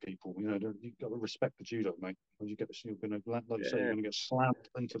judo people. You've got to respect the judo, mate. Or you get you're going to, like you say, you're yeah. going to get slammed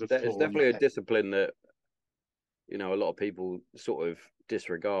into the It's floor on your definitely a head. discipline that a lot of people sort of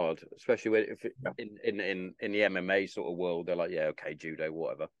disregard, especially when if Yeah. in the MMA sort of world, they're like, yeah, okay, judo,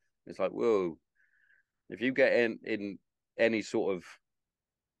 whatever. It's like, whoa, if you get in any sort of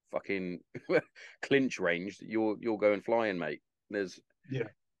fucking clinch range, you're going flying, mate. There's Yeah.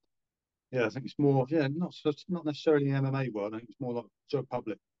 Yeah, I think it's more, not necessarily the MMA world. I think it's more like Joe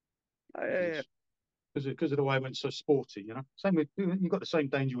Public because yeah, of the way it went so sporty. Same with you've got the same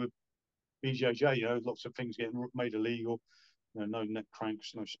danger with BJJ. Lots of things getting made illegal. No neck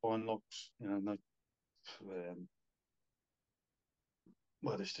cranks, no spine locks. No.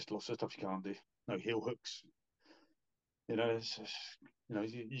 There's just lots of stuff you can't do. No heel hooks. You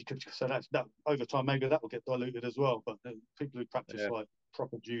could say that over time maybe that will get diluted as well. But people who practice yeah. like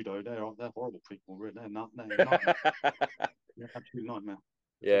proper judo, they're horrible people. Really, they're not. They're nightmare. They're absolute nightmare.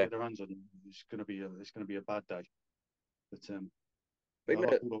 If they Yeah, get their hands on them, it's going to be a bad day. But I I think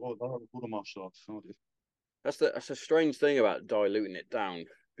like that all the martial arts. I do. that's a strange thing about diluting it down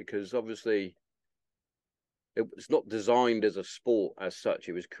because obviously it's not designed as a sport as such.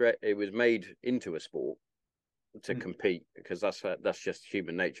 It was made into a sport to compete because that's just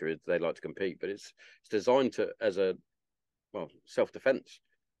human nature. Is they like to compete, but it's designed to as a self defense.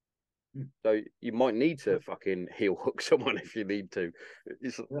 So you might need to fucking heel hook someone if you need to.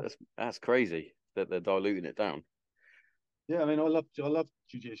 Yeah. That's crazy that they're diluting it down. Yeah, I mean, I love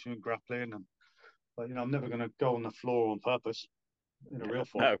jiu-jitsu and grappling, but I'm never going to go on the floor on purpose in a real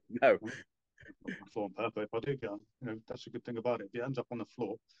fight. No, no. On the floor on purpose. If I do get, that's a good thing about it. If it ends up on the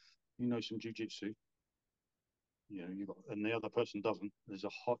floor, some jiu-jitsu, you got, and the other person doesn't.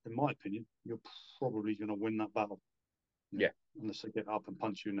 In my opinion, you're probably going to win that battle. Yeah. Unless they get up and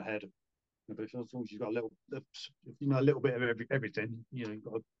punch you in the head. But as long as you've got a little bit of everything, you've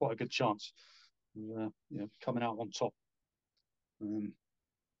got quite a good chance. Coming out on top.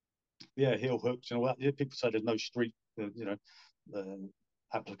 Heel hooks and all that. Yeah, people say there's no street,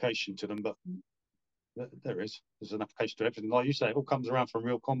 application to them, but there is. There's an application to everything. Like you say, it all comes around from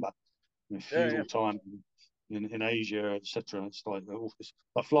real combat. Feudal time in Asia, etc. It's like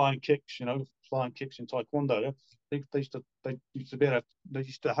flying kicks. Flying kicks in Taekwondo. They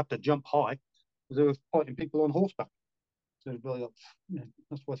used to have to jump high because they were fighting people on horseback. So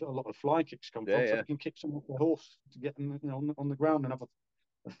that's where a lot of flying kicks come from. So they can kick someone off their horse to get them, on the ground and have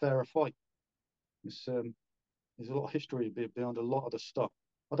a fairer fight. There's a lot of history behind a lot of the stuff.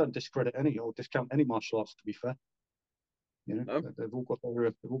 I don't discredit any or discount any martial arts. To be fair, No? they've all got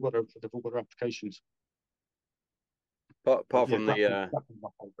their applications. Apart from the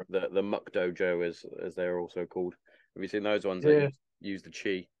the muck dojo as they're also called. Have you seen those ones yeah, that use the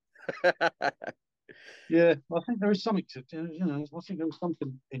chi? yeah. I think there is something to I think there was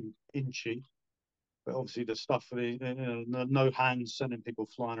something in chi, but obviously the stuff for the no hands sending people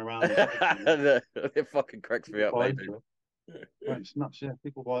flying around. It fucking cracks me up, mate. Right, it's nuts. Yeah,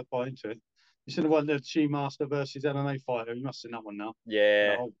 people buy into it. You seen the one, the Chi Master versus MMA fighter? You must have seen that one now.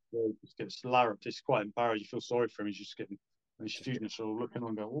 Yeah. The whole world just gets larruped. It's quite embarrassing. You feel sorry for him. He's just getting, and the students are all looking on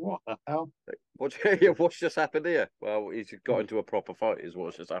and go, "What the hell? What's just happened here?" Well, he's got into a proper fight. Is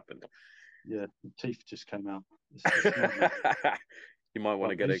what's just happened. Yeah, the teeth just came out. You might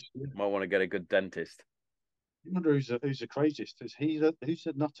want to get a good dentist. I wonder who's the craziest. Who's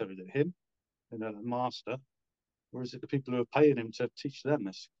the nutter? Is it him, the master, or is it the people who are paying him to teach them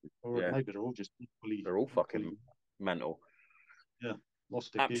this? Or maybe they're all just equally. They're all fucking mental. Yeah,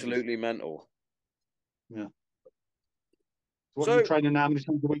 lost it. Absolutely mental. Yeah. So what are you training now? How many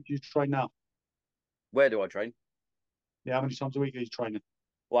times a week do you train now? Where do I train? Yeah, how many times a week are you training?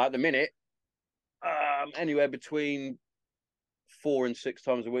 Well, at the minute, anywhere between 4 and 6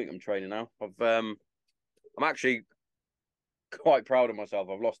 times a week I'm training now. I'm actually quite proud of myself.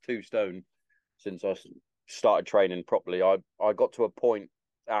 I've lost 2 stone since I started training properly. I got to a point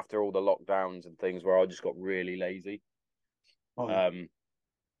after all the lockdowns and things where I just got really lazy. And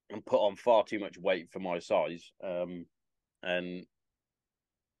put on far too much weight for my size. And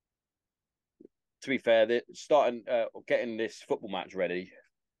to be fair, getting this football match ready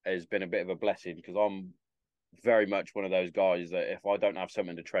has been a bit of a blessing because I'm very much one of those guys that if I don't have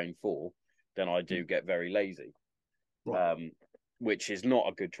something to train for, then I do get very lazy, right. Which is not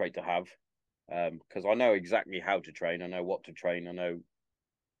a good trait to have. because I know exactly how to train. I know what to train. I know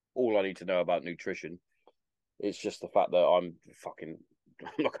all I need to know about nutrition. It's just the fact that I'm fucking.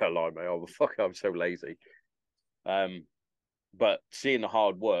 I'm not gonna lie, mate. I'm so lazy. But seeing the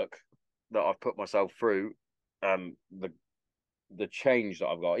hard work that I've put myself through, the change that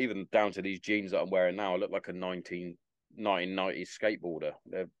I've got, even down to these jeans that I'm wearing now, I look like a 1990s skateboarder.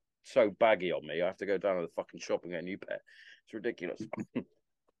 They're so baggy on me. I have to go down to the fucking shop and get a new pair. It's ridiculous.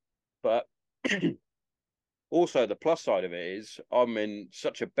 But also the plus side of it is I'm in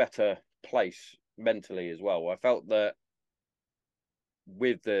such a better place mentally as well. I felt that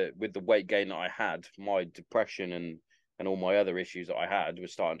with the weight gain that I had, my depression and all my other issues that I had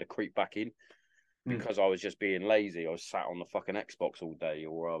was starting to creep back in because I was just being lazy. I was sat on the fucking Xbox all day,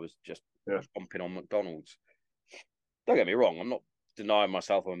 or I was just chomping on McDonald's. Don't get me wrong, I'm not denying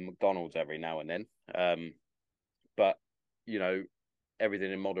myself on McDonald's every now and then, but you know,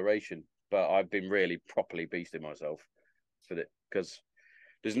 everything in moderation. But I've been really properly beasting myself for it because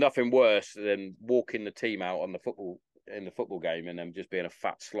there's nothing worse than walking the team out on the football game and them just being a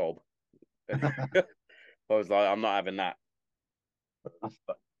fat slob. I was like, I'm not having that.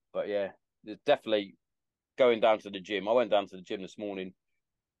 But yeah, there's definitely going down to the gym. I went down to the gym this morning,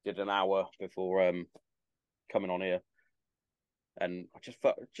 did an hour before coming on here, and it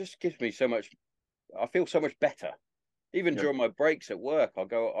just gives me so much. I feel so much better. Even during my breaks at work, I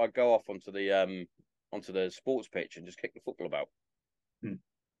go off onto the sports pitch and just kick the football about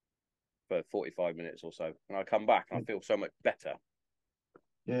for 45 minutes or so, and I come back and I feel so much better.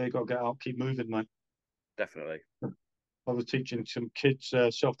 Yeah, you got to get out, keep moving, mate. Definitely. I was teaching some kids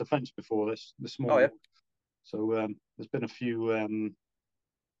self-defense before this morning. Oh yeah. So there's been a few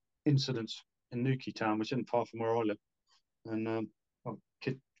incidents in Newquay Town, which isn't far from where I live, and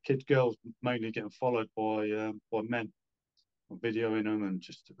kid girls mainly getting followed by men, videoing them and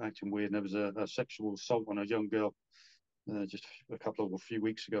just acting weird. And there was a sexual assault on a young girl just a few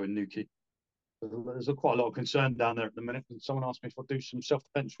weeks ago in Newquay. So there's quite a lot of concern down there at the minute. And someone asked me if I'd do some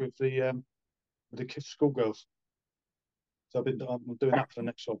self-defense with the schoolgirls. So I'm doing that for the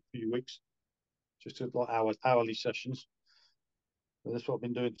next few weeks, just like hourly sessions. So that's what I've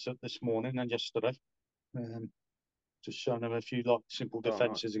been doing this morning and yesterday. Just showing them a few like simple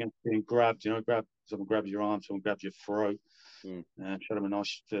defences against being grabbed. You know, someone grabs your arm, someone grabs your throat. Show them a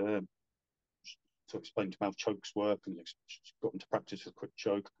nice to explain to them how chokes work and got them to practice a quick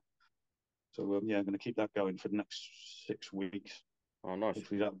choke. So I'm going to keep that going for the next 6 weeks. Oh, nice.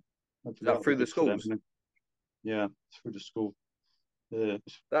 Hopefully that through the schools. Yeah, through the school.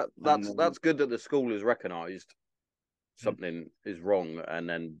 That's good that the school has recognised something is wrong and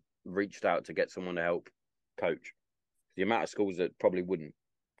then reached out to get someone to help coach. The amount of schools that probably wouldn't.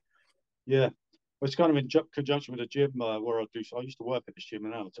 Yeah, well, it's kind of in conjunction with the gym where I do. So I used to work at this gym,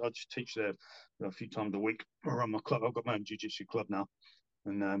 and I just teach there a few times a week. I run my club. I've got my own jiu-jitsu club now,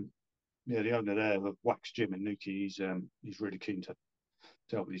 and the owner there of Wax Gym in Newquay, he's really keen to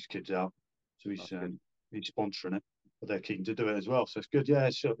help these kids out. So he's sponsoring it, but they're keen to do it as well. So it's good. Yeah,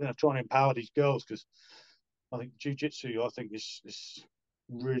 it's trying to empower these girls because I think jiu-jitsu, I think is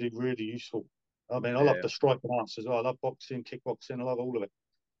really, really useful. I mean, I love the striking arts as well. I love boxing, kickboxing. I love all of it.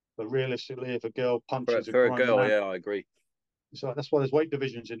 But realistically, if a girl punches for a girl, man, yeah, I agree. So that's why there's weight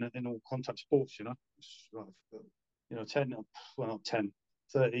divisions in all contact sports. You know, it's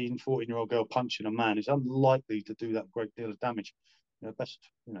 13, 14-year-old girl punching a man is unlikely to do that great deal of damage. Best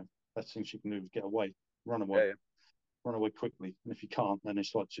thing she can do is get away, run away, run away quickly. And if you can't, then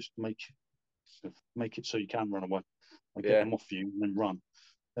it's like just make it so you can run away. Like get them off you and then run.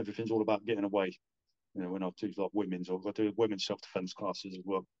 Everything's all about getting away. When I do like women's, or I do women's self-defense classes as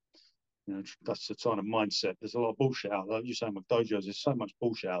well. That's the kind of mindset. There's a lot of bullshit out there. Like you saying with dojos, there's so much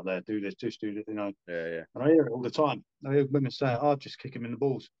bullshit out there. Do this, just do this, Yeah. And I hear it all the time. I hear women say, "I'll just kick him in the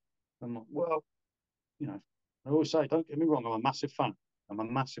balls." I'm like, well, I always say, don't get me wrong, I'm a massive fan. I'm a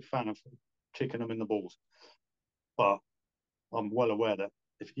massive fan of kicking them in the balls. But I'm well aware that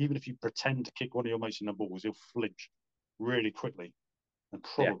even if you pretend to kick one of your mates in the balls, he'll flinch really quickly and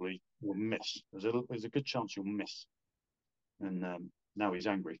probably will miss. There's a good chance you'll miss. And now he's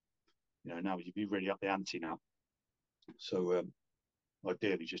angry. Now you'd be really up the ante now. So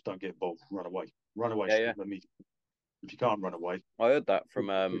ideally, just don't get involved. Run away. Run away. Immediately. If you can't run away, I heard that from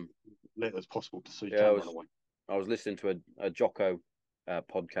little as possible so you can run away. I was listening to a Jocko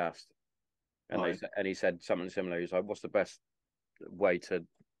podcast, and he said something similar. He's like, "What's the best way to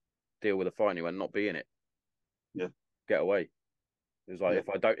deal with a fight?" And he went, "Not be in it. Yeah, get away." It was like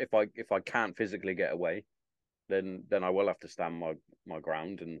if I can't physically get away, then I will have to stand my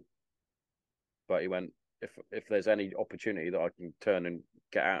ground. But he went, if there's any opportunity that I can turn and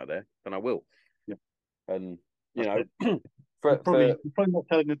get out of there, then I will. And you That's know, it. for You're probably not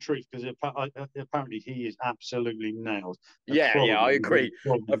telling the truth because apparently he is absolutely nailed and yeah, I probably agree.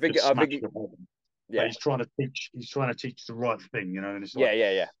 just I smashed think your head. But yeah, he's trying to teach the right thing, and it's like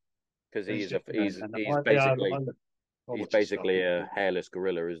yeah. Because it's he's just, and I he's watch his stuff. basically a hairless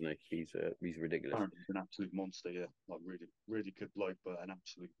gorilla, isn't he? He's ridiculous. Apparently, he's an absolute monster. Yeah, like really, really good bloke, but an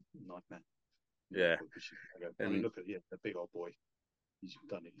absolute nightmare. Yeah, I mean, and look at the big old boy. He's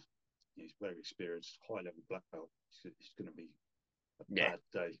done it. He's very experienced, high level black belt. It's going to be a yeah. bad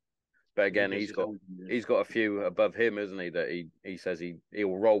day. But He again, gets his hands in he's got a few above him, isn't he? That he says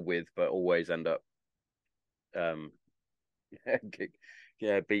he'll roll with, but always end up um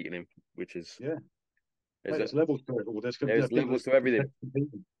yeah beating him, which is yeah. is Mate, it? there's levels to it all. There's People levels to everything.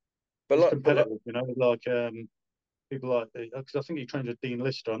 competing. But He's look, competitive, like people like because I think he trained with Dean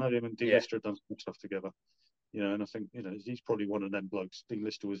Lister. I know him and Dean yeah, Lister have done some stuff together. And I think he's probably one of them blokes. Dean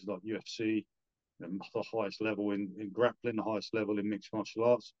Lister was like UFC, the highest level in grappling, the highest level in mixed martial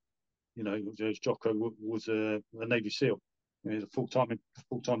arts. Jocko was a Navy SEAL. He had a full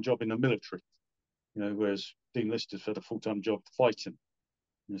time job in the military. Whereas Dean Lister's had a full time job fighting.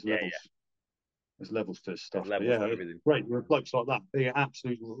 There's yeah, levels. yeah. There's levels to this There's stuff. But levels yeah, to it's everything. great. With blokes like that, being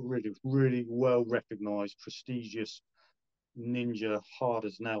absolutely, really, really well recognised, prestigious, ninja, hard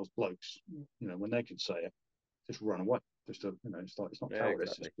as nails blokes. When they can say it, just run away. It's not Yeah,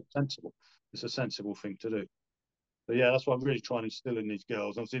 cowardice. exactly. It's sensible. It's a sensible thing to do. But yeah, that's what I'm really trying to instill in these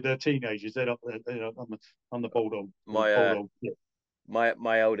girls. Obviously, they're teenagers. They're not. I'm the bulldog. My Bulldog. Yeah.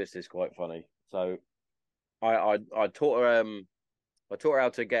 my eldest is quite funny. So I taught her how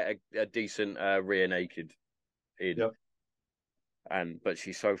to get a decent rear naked in, Yeah. but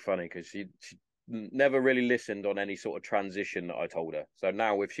she's so funny because she never really listened on any sort of transition that I told her. So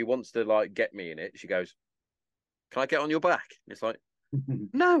now if she wants to like get me in it, she goes, "Can I get on your back?" And it's like,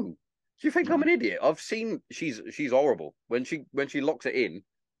 no. Do you think I'm No. an idiot? I've seen she's horrible when she locks it in.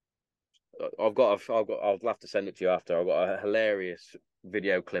 I'll have to send it to you after. I've got a hilarious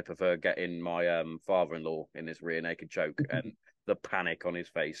video clip of her getting my father-in-law in this rear naked choke and the panic on his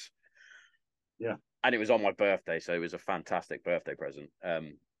face. Yeah. And it was on my birthday, so it was a fantastic birthday present.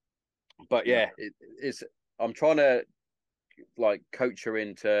 But Yeah. yeah, it's I'm trying to like coach her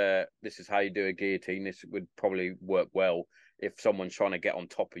into this is how you do a guillotine. This would probably work well if someone's trying to get on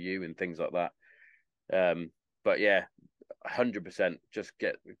top of you and things like that. But yeah, 100% just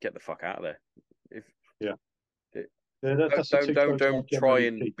get the fuck out of there. If Yeah. it, Yeah. That's the two quotes I don't try generally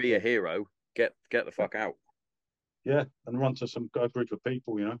and keep. be a hero. Get the Yeah. fuck out. Yeah, and run to a group of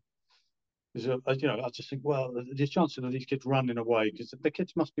people. Because I just think, well, there's chances of these kids running away because the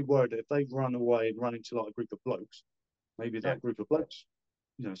kids must be worried that if they run away and run into like a group of blokes, maybe Yeah, that group of blokes,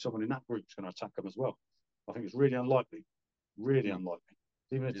 someone in that group's going to attack them as well. I think it's really unlikely, really mm. unlikely.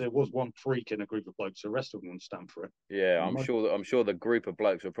 Even if there was one freak in a group of blokes, the rest of them would stand for it. Yeah. And I'm sure the group of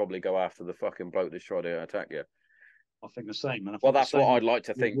blokes will probably go after the fucking bloke that's trying to attack you. I think the same, and I Well, think the that's what same I'd like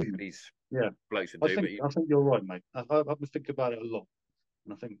to with think women. these Yeah, blokes would I do. think But I think you're right, mate. I think about it a lot.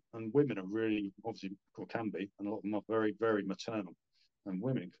 And women are really, obviously, or can be, and a lot of them are very, very maternal. And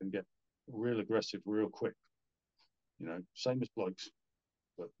women can get real aggressive real quick. Same as blokes,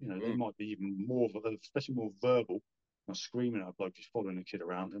 but they mm, might be even more, especially more verbal, screaming at a bloke who's following a kid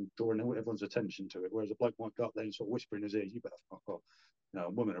around and drawing everyone's attention to it. Whereas a bloke might go up there and sort of whisper in his ear, "You better fuck off."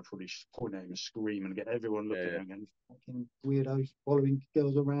 Women are probably pointing at him and screaming and get everyone looking yeah, at him and fucking weirdos following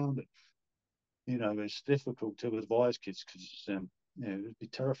girls around. It's difficult to advise kids because it'd be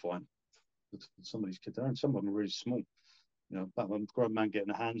terrifying for some of these kids. And some of them are really small. But when a grown man getting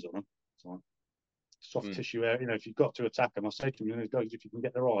their hands on them, it's like soft mm, tissue area. If you've got to attack them, I say to them, if you can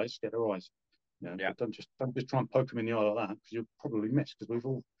get their eyes, get their eyes. yeah, But don't just try and poke them in the eye like that because you'll probably miss because we've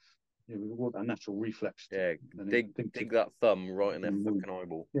all that natural reflex to yeah. Dig that thumb right in their move. fucking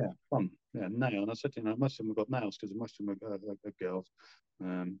eyeball. Yeah, fun. Yeah, nail. And I said, most of them have got nails because most of them are girls.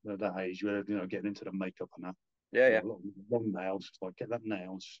 At that age, you're getting into the makeup and that. Yeah, So yeah, a lot of long nails, like get that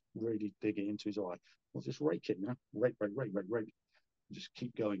nails, really dig it into his eye. Or just rake it, rake, and just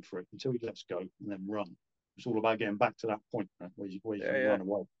keep going for it until he lets go and then run. It's all about getting back to that point where you yeah, can yeah. run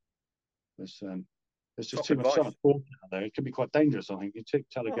away. There's just Top too much advice. talking out there. It can be quite dangerous, I think. You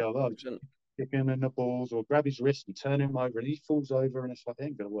tell a Oh, girl, 100%. kick him in the balls or grab his wrist and turn him over and he falls over and it's like, it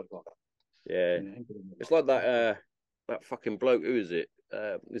ain't going to work like that. Yeah, It ain't gonna work it's like like that fucking bloke. Who is it?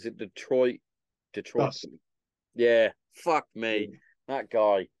 Is it Detroit? Detroit. Dust. Yeah. Fuck Yeah. me. That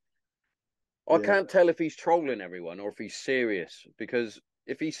guy. I Yeah. can't tell if he's trolling everyone or if he's serious because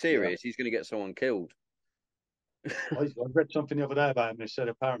if he's Yeah. serious, he's going to get someone killed. I read something the other day about him. They said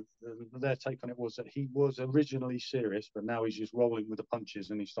apparently their take on it was that he was originally serious, but now he's just rolling with the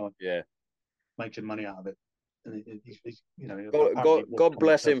punches and he's like, Yeah. making money out of it. And you know, God, apparently God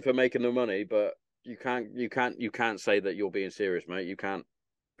bless him for making the money, but you can't say that you're being serious, mate. You can't,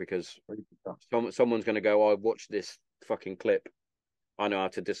 because someone's going to go, I watched this fucking clip. I know how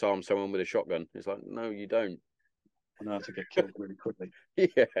to disarm someone with a shotgun. It's like, no, you don't. I know how to get killed really quickly.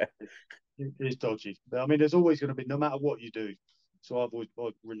 Yeah. It's dodgy. I mean, there's always going to be, no matter what you do. So I'd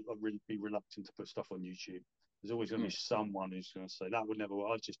really be reluctant to put stuff on YouTube. There's always going to be someone who's going to say, that would never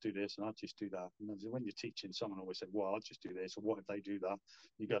work. I'd just do this and I'd just do that. And when you're teaching, someone always say, well, I'd just do this. Or what if they do that?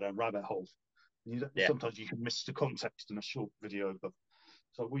 You go down rabbit holes. Sometimes you can miss the context in a short video. But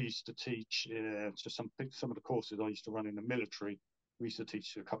so we used to teach to some of the courses I used to run in the military. We used to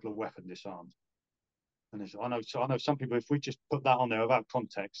teach a couple of weapon disarms. And I know some people, if we just put that on there without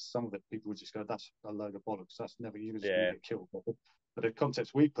context, some of it people would just go, that's a load of bollocks. That's never, you're just going to get killed. But the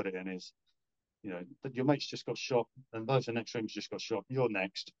context we put it in is, you know, that your mate's just got shot and those in the next room's just got shot. You're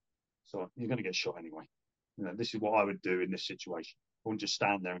next. So you're going to get shot anyway. You know, this is what I would do in this situation. I wouldn't just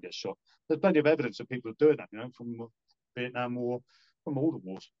stand there and get shot. There's plenty of evidence of people doing that, you know, from Vietnam War, from all the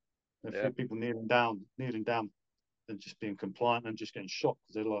wars. People kneeling down and just being compliant and just getting shot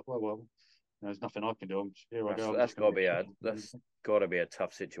because they're like, well, there's nothing I can do. That's got to be a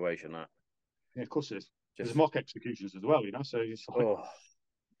tough situation. That. Yeah, of course it is. There's mock executions as well, you know. So it's like, oh,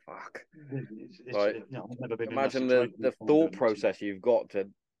 fuck. Like, you know, I've never been imagine the thought process you've got to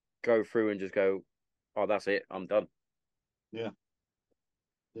go through and just go, oh, that's it, I'm done. Yeah.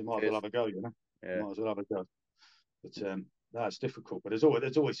 You might as well have a go, you know. Yeah. You might as well have a go. But that's difficult. But there's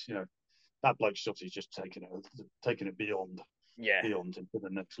always, you know, that bloke's obviously just taking it beyond into the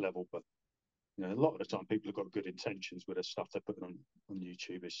next level. But you know, a lot of the time people have got good intentions with the stuff they're putting on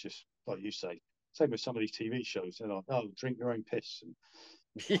YouTube. It's just like you say, same with some of these TV shows. They're like, oh, drink your own piss. And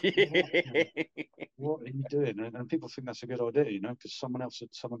what are you doing? And people think that's a good idea, you know, because someone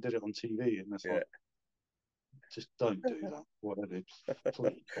did it on TV, and it's like, just don't do that. Whatever,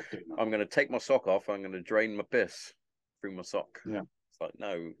 please stop doing that. I'm going to take my sock off. I'm going to drain my piss through my sock. Yeah, it's like,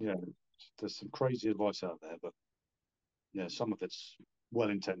 no. Yeah, there's some crazy advice out there, but yeah, some of it's well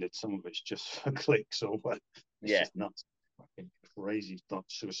intended, some of it's just for clicks or what. It's just nuts. Fucking crazy, not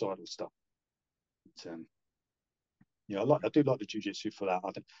suicidal stuff. But, yeah, I do like the jiu-jitsu for that.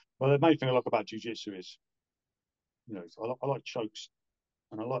 I think. Well, the main thing I like about jiu-jitsu is, you know, I like chokes,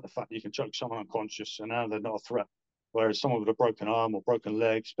 and I like the fact that you can choke someone unconscious and now they're not a threat. Whereas someone with a broken arm or broken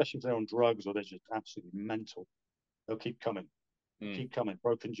leg, especially if they're on drugs or they're just absolutely mental, they'll keep coming, keep coming.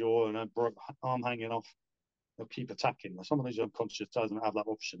 Broken jaw and a arm hanging off. They'll keep attacking. Someone who's unconscious doesn't have that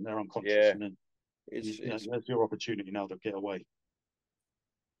option. They're unconscious, and then there's your opportunity now to get away.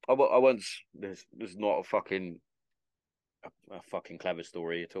 I once there's not a fucking clever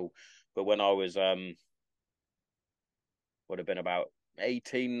story at all, but when I was would have been about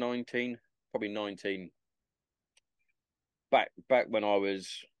 18, 19, probably 19. Back when I was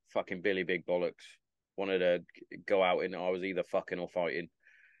fucking Billy Big Bollocks, wanted to go out and I was either fucking or fighting.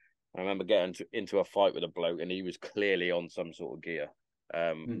 I remember getting into a fight with a bloke and he was clearly on some sort of gear.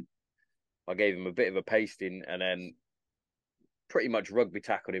 I gave him a bit of a pasting and then pretty much rugby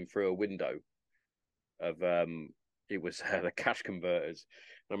tackled him through a window of it was the cash converters.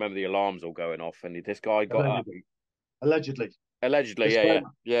 I remember the alarms all going off and this guy got up. Allegedly,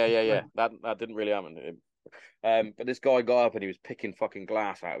 yeah. That didn't really happen to him. But this guy got up and he was picking fucking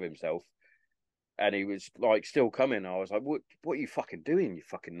glass out of himself. And he was like still coming. I was like, what are you fucking doing, you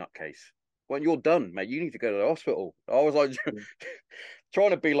fucking nutcase? When you're done, mate, you need to go to the hospital. I was like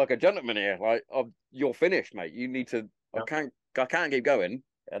trying to be like a gentleman here. Like, you're finished, mate. You need to I can't keep going.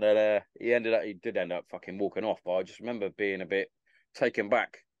 And then he did end up fucking walking off. But I just remember being a bit taken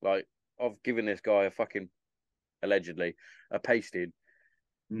back. Like, I've given this guy a fucking allegedly a pasting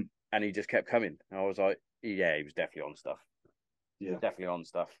and he just kept coming. And I was like, yeah, he was definitely on stuff. Yeah. Definitely on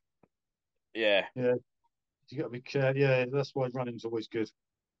stuff. Yeah. Yeah. You got to be careful. Yeah, that's why running's always good.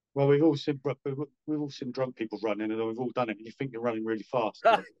 Well, we've all seen drunk people running, and we've all done it. And you think you're running really fast.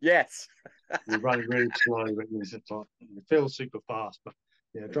 Yes. You're running really slow, but it feels super fast. But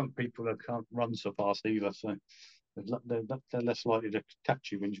yeah, drunk people can't run so fast either. So they're less likely to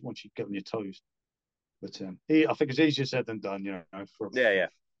catch you once you get on your toes. But I think it's easier said than done. You know, for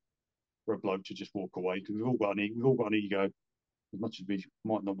a bloke to just walk away because we've all got an ego. As much as we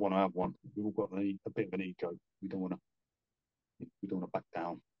might not want to have one, we've all got a bit of an ego. We don't want to back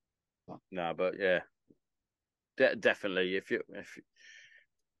down. No, but yeah, definitely. If you're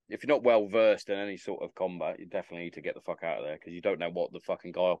not well versed in any sort of combat, you definitely need to get the fuck out of there because you don't know what the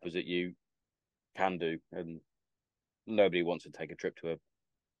fucking guy opposite you can do, and nobody wants to take a trip to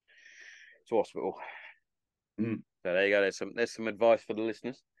hospital. So there you go. There's some advice for the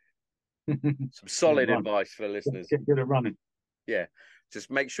listeners. Some solid advice for the listeners. Get it running. Yeah, just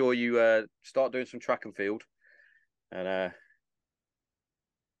make sure you start doing some track and field, and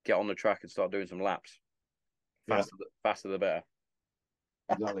get on the track and start doing some laps. Faster the better.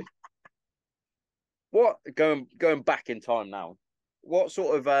 Exactly. What going back in time now? What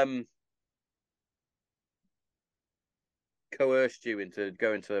sort of coerced you into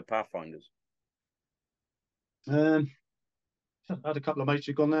going to Pathfinders? I had a couple of mates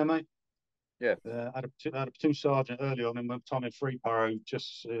who'd gone there, mate. Yeah. I had a platoon sergeant early on in my time in Free Paro.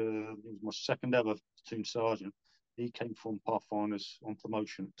 Just it was my second ever platoon sergeant. He came from Pathfinders on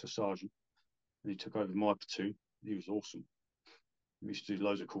promotion to sergeant, and he took over my platoon. He was awesome. We used to do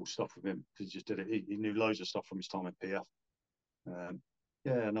loads of cool stuff with him because he just did it. He knew loads of stuff from his time at PF.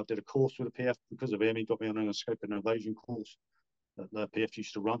 And I did a course with the PF because of him. He got me on an escape and evasion course that the PF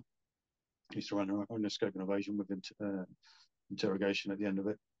used to run. He used to run our own escape and evasion with interrogation at the end of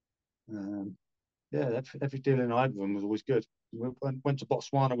it. Every dealing I had with them was always good. We went to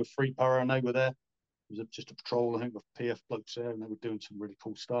Botswana with Free Para and they were there. It was just a patrol, I think, with PF blokes there, and they were doing some really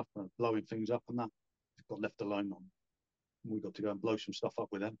cool stuff, blowing things up and that. We got left alone on. We got to go and blow some stuff up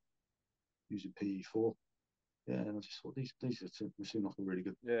with them using PE4. Yeah, and I just thought these seem like a really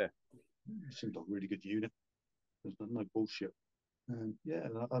good. Yeah, it seemed like a really good unit. There's no bullshit. And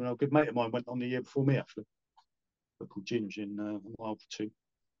I know a good mate of mine went on the year before me actually. A called Ginge in Mile 2.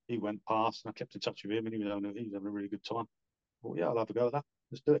 He went past, and I kept in touch with him, and he was having a really good time. I thought, yeah, I'll have a go at that.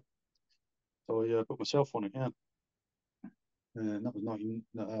 Let's do it. So I put myself on it, and that was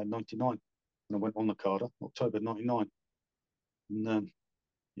 1999, and I went on the Carter, October '99, and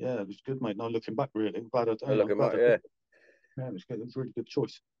it was good, mate. No looking back, really. I'm glad I did. Yeah, it was good. It was a really good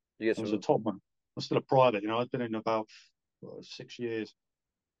choice. I was a top man. I was still a private, I'd been in about 6 years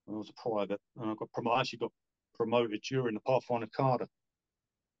when I was a private, and I actually got promoted during the Pathfinder Carter,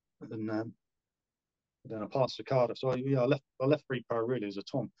 and then I passed the Carter. So I left Free Power really as a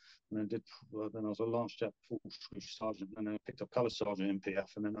Tom, and then I was a Lance Jack full sergeant, and then I picked up colour sergeant in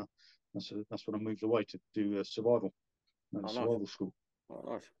PF, and then that's when I moved away to do survival, survival school.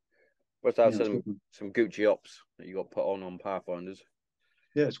 Oh, nice. What's that? Some Gucci ops that you got put on Pathfinders.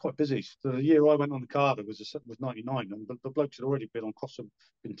 Yeah, it's quite busy. So the year I went on the Carter was '99, and the blokes had already been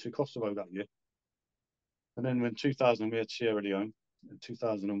to Kosovo that year. And then when 2000 we had Sierra Leone, in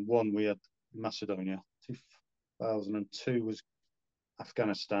 2001 we had Macedonia, 2002 was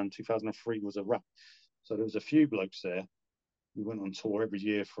Afghanistan, 2003 was Iraq. So there was a few blokes there. We went on tour every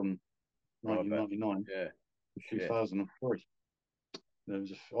year from 1999 to 2003.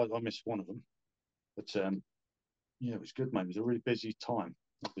 I missed one of them, but it was good, mate. It was a really busy time,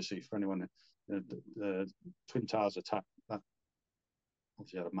 obviously, for anyone. The Twin Towers attack, that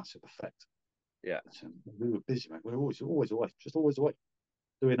obviously had a massive effect. Yeah. But, we were busy, mate. We were always away, just always away,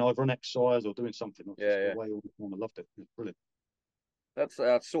 doing either an exercise or doing something. Away all the time. I loved it. It was brilliant.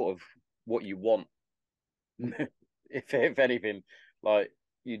 That's sort of what you want. if anything, like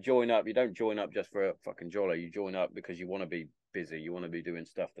you join up, you don't join up just for a fucking jolly. You join up because you want to be busy. You want to be doing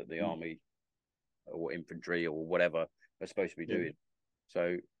stuff that the army or infantry or whatever are supposed to be doing.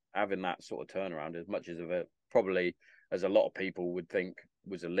 So having that sort of turnaround, as much as probably as a lot of people would think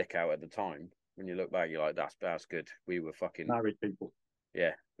was a lick out at the time, when you look back, you're like, that's good. We were fucking married people.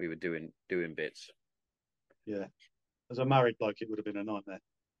 Yeah, we were doing bits. Yeah, as a married bloke, it would have been a nightmare.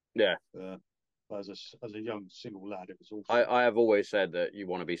 Yeah. But as a young single lad, it was awesome. I have always said that you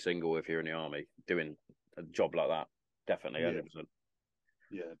want to be single if you're in the army, doing a job like that. Definitely, 100%.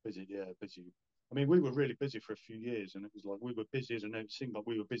 Yeah, busy. Yeah, busy. I mean, we were really busy for a few years, and it was like we were busier than it seemed like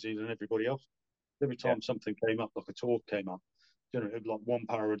we were busier than everybody else. Every time something came up, like a tour came up, like one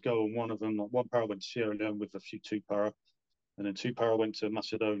para would go on one of them. Like one para went to Sierra Leone with a few 2 para, and then 2 para went to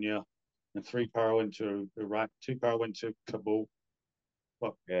Macedonia, and 3 para went to Iraq. 2 para went to Kabul.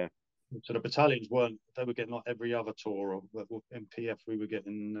 But so the battalions they were getting like every other tour, or in PF we were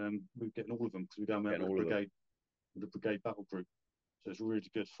getting all of them because we were going out with the brigade battle group. So it's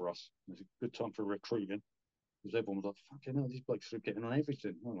really good for us. It's a good time for recruiting because everyone was like, "Fucking hell, these blokes are getting on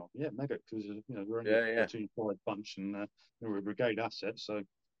everything." I'm like, "Yeah, mega," because we're only a platoon 5 bunch, and we're a brigade asset, so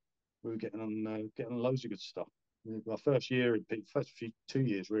we were getting on loads of good stuff. My first year in PF, 2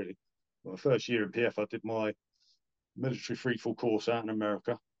 years really. My first year in PF, I did my military freefall course out in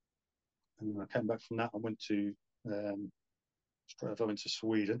America, and when I came back from that, I went to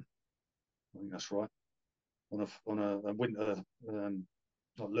Sweden. I think that's right. On a winter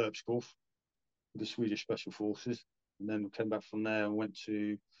like Lurchkurs with the Swedish Special Forces, and then we came back from there and went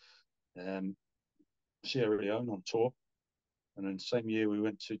to Sierra Leone on tour, and then the same year we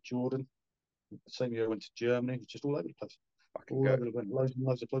went to Jordan. The same year I went to Germany. Just all over the place. Fucking all go. over the went loads and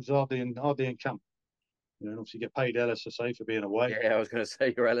loads of clubs. Hardly in camp. You know, and obviously get paid LSSA for being away. Yeah, I was going to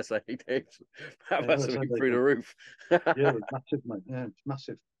say your LSA days. That Yeah, must have been through the roof. yeah, it was massive, mate. Yeah, it's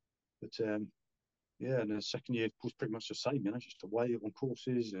massive. But yeah, and the second year was pretty much the same. You know, just away on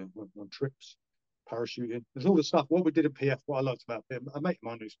courses, on trips, parachuting. There's all the stuff. What we did at PF, what I liked about PF, a mate of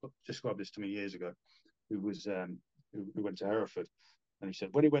mine who described this to me years ago, who was who went to Hereford, and he said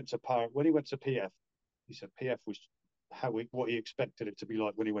when he went to PF, he said PF was what he expected it to be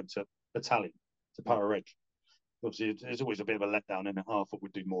like when he went to battalion to Para Reg. Obviously, there's always a bit of a letdown in it. I thought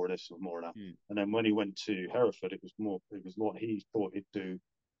we'd do more of this or more of that. And then when he went to Hereford, it was what he thought he'd do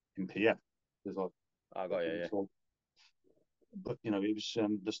in PF. It was like, I got you, yeah. but you know, it was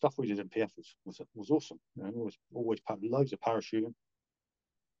the stuff we did in PF was awesome. You know, always loads of parachuting, you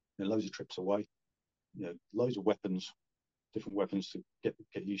know, loads of trips away, you know, loads of weapons, different weapons to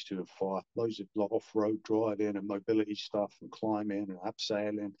get used to and fire. Loads of like off-road driving and mobility stuff and climbing and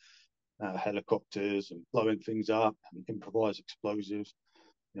abseiling, helicopters and blowing things up and improvised explosives.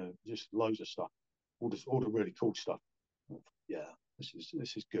 You know, just loads of stuff. All the really cool stuff. Yeah, this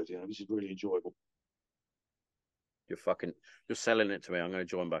is good. You know, this is really enjoyable. You're selling it to me. I'm going to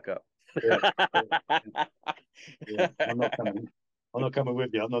join back up. Yeah, yeah. I'm not coming with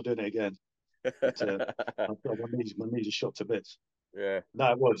you. I'm not doing it again. But, my knees are shot to bits. Yeah.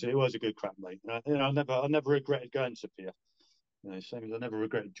 No, it was a good crap, mate. You know, I never regretted going to PF. You know, same as I never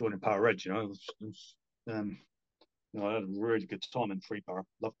regretted joining Power Red. You know, you know, I had a really good time in Free Power.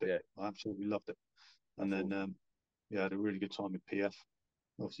 Loved it. Yeah. I absolutely loved it. And then, yeah, I had a really good time in PF.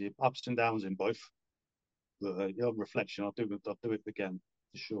 Obviously, ups and downs in both. But on reflection, I'll do it again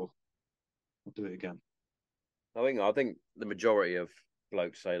for sure. I'll do it again. I think the majority of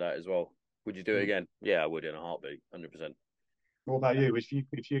blokes say that as well. Would you do it again? Yeah, I would in a heartbeat, 100%. What about you? If you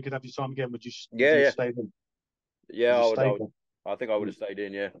could have your time again, would you stay in? Yeah, I would. I think I would have Mm. stayed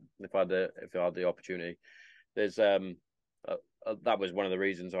in. Yeah, if I had the opportunity. There's that was one of the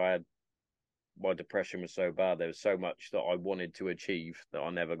reasons I had my depression was so bad. There was so much that I wanted to achieve that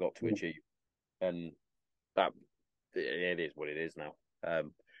I never got to achieve, and that it is what it is now.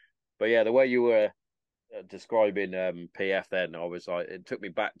 But yeah, the way you were describing PF, then I was like, it took me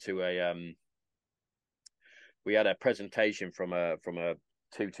back to we had a presentation from a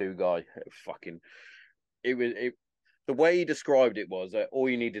 2-2 guy. The way he described it was that all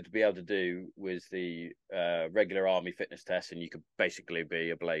you needed to be able to do was the regular army fitness test, and you could basically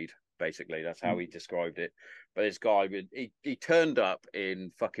be a blade. Basically, that's how he described it. But this guy, he turned up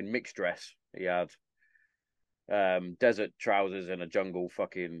in fucking mixed dress. He had desert trousers and a jungle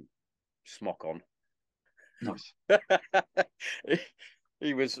fucking smock on. Nice.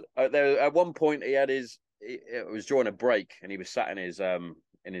 He was there at one point. It was during a break, and he was sat in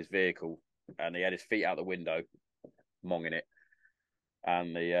his vehicle, and he had his feet out the window, monging it,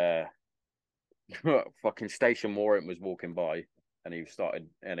 and the fucking station warrant was walking by, and he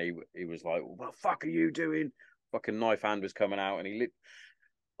was like, "What the fuck are you doing?" Fucking knife hand was coming out, and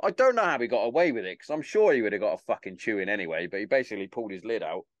I don't know how he got away with it, because I'm sure he would have got a fucking chewing anyway. But he basically pulled his lid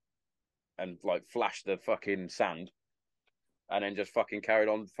out and like flashed the fucking sand, and then just fucking carried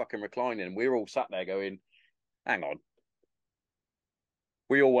on fucking reclining. And we were all sat there going, "Hang on,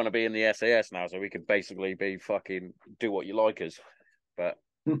 we all want to be in the SAS now, so we could basically be fucking do what you like us." But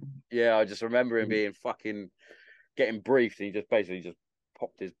yeah, I just remember him being fucking getting briefed, and he just basically just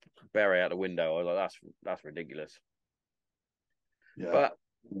popped his berry out the window. I was like, that's ridiculous. Yeah. But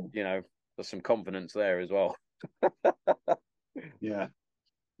you know, there's some confidence there as well. Yeah.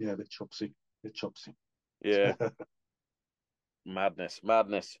 Yeah, a bit chopsy. Yeah. Madness.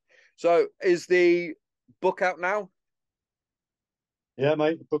 So is the book out now? Yeah,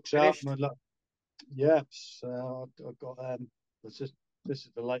 mate, the book's Finished? out. Yeah, I've got this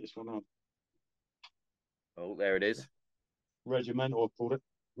is the latest one on. Oh, there it is. Regimental, I've called it.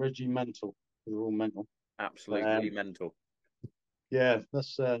 Regimental. They're all mental. Absolutely mental. Yeah,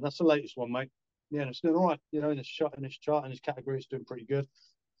 that's the latest one, mate. Yeah, and it's doing all right. You know, in this chart, in this category, it's doing pretty good.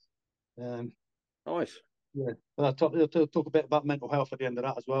 Nice. Yeah, and I'll talk a bit about mental health at the end of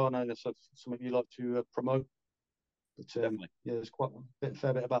that as well. I know that's something you like to promote. But Definitely. yeah, there's quite a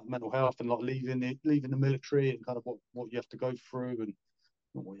fair bit about mental health and like leaving the military and kind of what you have to go through and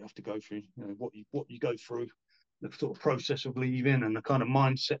not what you have to go through. You know, what you go through, the sort of process of leaving and the kind of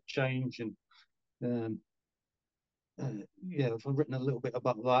mindset change and yeah, I've written a little bit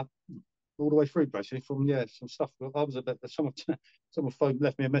about that all the way through, basically. From some stuff. I was a bit. Someone phone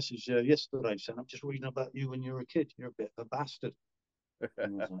left me a message yesterday saying, "I'm just reading about you when you were a kid. You're a bit of a bastard."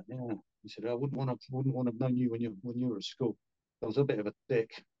 And I was like, "Yeah." He said, "I wouldn't want to have known you when you were at school. I was a bit of a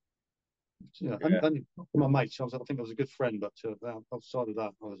dick." Yeah, Yeah, and my mates, I think I was a good friend, but outside of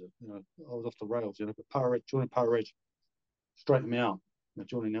that, I was off the rails. But joining Power Edge straightened me out.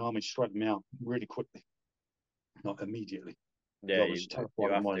 Joining the army straightened me out really quickly, not immediately, because yeah. I was You terrified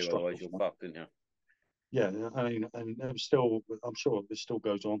of have my to, otherwise instructors. you're fucked, didn't you? Yeah, I mean, and it was still, I'm sure it still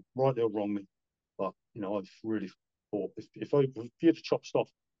goes on, rightly or wrongly, but I've really thought if you'd have chopped stuff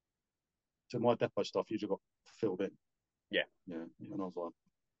to my depot stuff, you'd have got filled in. Yeah. Yeah, and I was like,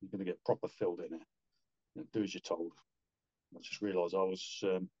 you're going to get proper filled in here. Do as you're told. I just realised I was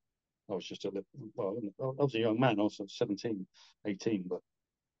just a little, well, I was a young man. I was 17, 18, but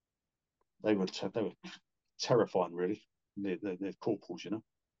they were terrifying, really. They're corporals,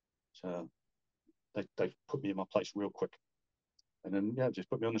 So they put me in my place real quick. And then, just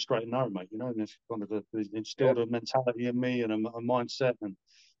put me on the straight and narrow, mate, and it's kind of Yeah. instilled a mentality in me and a mindset. And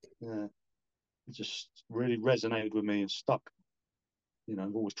it just really resonated with me and stuck.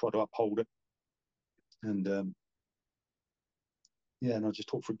 I've always tried to uphold it. And and I just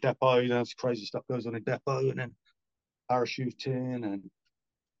talked through depot, it's crazy stuff goes on in depot, and then parachuting and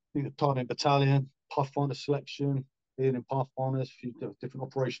the Pioneer Battalion, Pathfinder selection, being in Pathfinders, a few different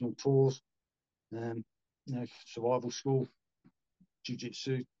operational tours, and survival school,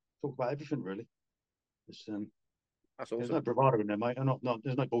 jiu-jitsu, talk about everything really. That's There's awesome. no bravado in there, mate.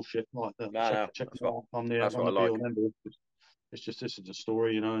 There's no bullshit like that. No, no, Check that's me what out. I'm that's what I the be like. all and end all. It's just this is a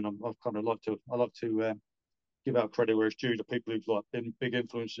story, and I've kind of I like to give out credit where it's due to people who've like been big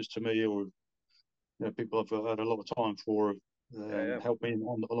influences to me, or people I've had a lot of time for, Yeah, helped me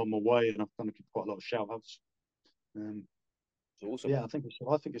along my way, and I've kind of quite a lot of shout outs. it's awesome. Yeah, I think it's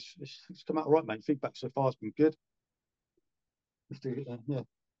come out right, mate. Feedback so far has been good. Yeah,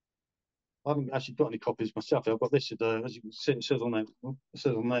 I haven't actually got any copies myself. I've got this, as you can see, it says on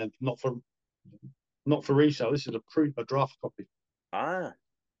there, not for resale. This is a draft copy. Ah,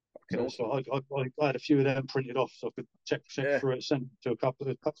 fucking awesome. So I had a few of them printed off, so I could check Yeah, through it, sent to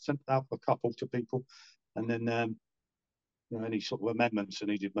sent out a couple to people, and then any sort of amendments I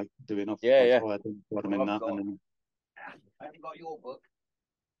needed doing. yeah, yeah. I had them in I've that, got. and then I haven't got your book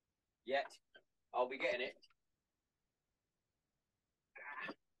yet. I'll be getting it.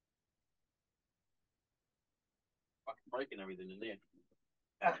 Fucking breaking everything in there.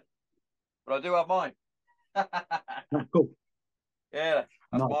 But I do have mine. oh, cool, Yeah, that's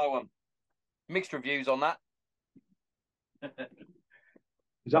nice. my one. Mixed reviews on that.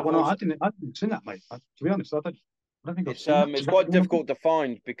 Is that one? Unfortunately, I didn't see that, mate. To be honest, I don't think I've it's seen that. it's Is that the quite one? difficult to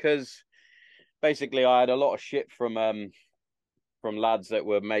find because basically I had a lot of shit from lads that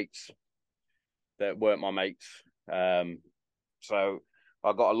were mates that weren't my mates. So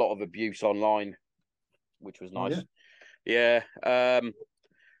I got a lot of abuse online, which was Oh yeah. nice. Yeah.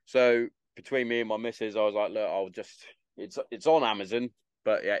 So between me and my missus, I was like, look, it's on Amazon,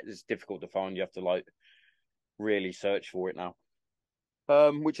 but yeah, it's difficult to find. You have to like really search for it now.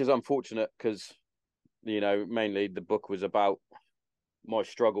 Which is unfortunate because mainly the book was about my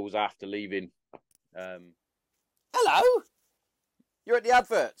struggles after leaving. Hello, you're at the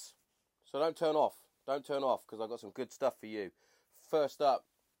adverts, so don't turn off. Don't turn off because I've got some good stuff for you. First up,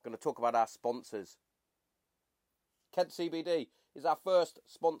 I'm going to talk about our sponsors. Kent CBD is our first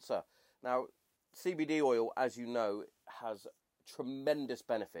sponsor. Now, CBD oil, as you know, has tremendous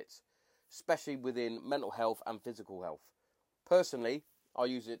benefits, especially within mental health and physical health. Personally, I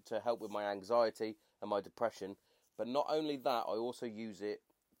use it to help with my anxiety and my depression, but not only that, I also use it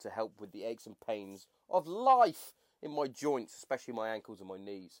to help with the aches and pains of life in my joints, especially my ankles and my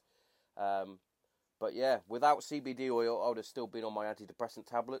knees. But yeah, without CBD oil, I would have still been on my antidepressant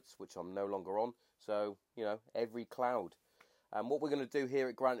tablets, which I'm no longer on. So, every cloud. And what we're going to do here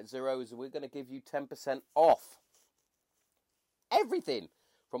at Granite Zero is we're going to give you 10% off everything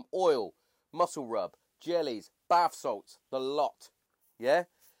from oil, muscle rub, jellies, bath salts, the lot. Yeah?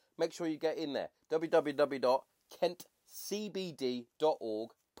 Make sure you get in there. www.kentcbd.org.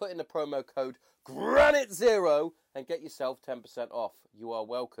 Put in the promo code GraniteZero and get yourself 10% off. You are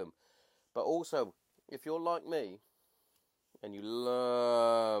welcome. But also, if you're like me and you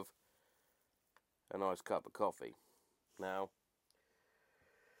love a nice cup of coffee. Now,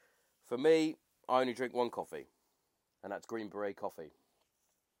 for me, I only drink one coffee, and that's Green Beret coffee.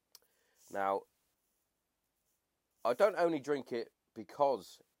 Now, I don't only drink it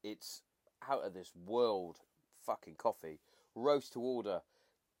because it's out of this world fucking coffee, roast to order,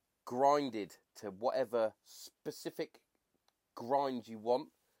 grinded to whatever specific grind you want.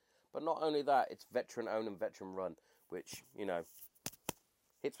 But not only that, it's veteran owned and veteran run, which,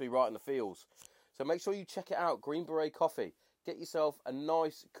 hits me right in the feels. So make sure you check it out, Green Beret Coffee. Get yourself a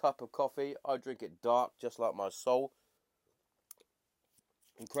nice cup of coffee. I drink it dark, just like my soul.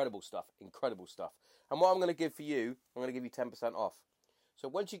 Incredible stuff. Incredible stuff. And what I'm going to give for you, I'm going to give you 10% off. So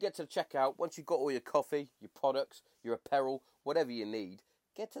once you get to the checkout, once you've got all your coffee, your products, your apparel, whatever you need,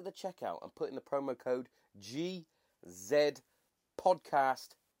 get to the checkout and put in the promo code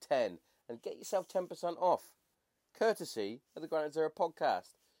GZPodcast10 and get yourself 10% off. Courtesy of the Granite Zero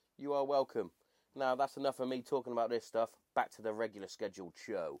podcast. You are welcome. Now, that's enough of me talking about this stuff. Back to the regular scheduled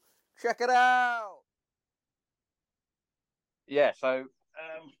show. Check it out! Yeah, so,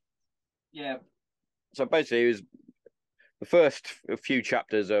 So basically, it was the first few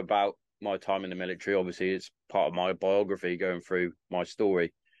chapters are about my time in the military. Obviously, it's part of my biography going through my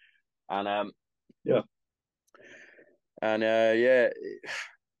story. And,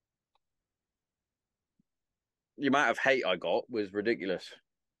 the amount of hate I got was ridiculous.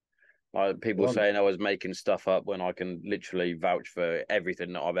 Like people saying I was making stuff up when I can literally vouch for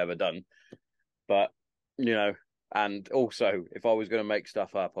everything that I've ever done. But, and also, if I was going to make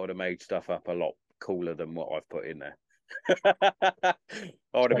stuff up, I would have made stuff up a lot cooler than what I've put in there. I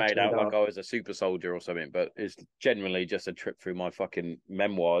would have made out like I was a super soldier or something, but it's generally just a trip through my fucking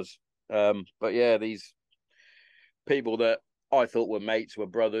memoirs. But yeah, these people that I thought were mates were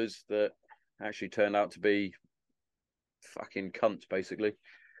brothers that actually turned out to be fucking cunts, basically.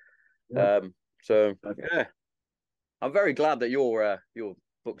 Yeah. I'm very glad that your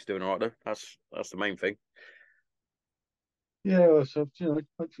book's doing all right though. That's the main thing. Yeah, so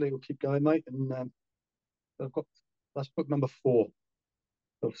hopefully it'll keep going, mate. And that's book number 4.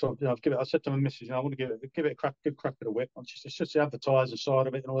 So I said to my missus, I want to give it a good crack at the whip. It's just the advertiser side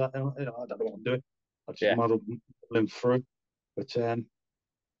of it and all that. And, I don't know what I'm doing. I just muddle them through. But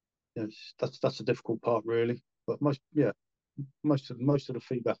that's the difficult part, really. But most of the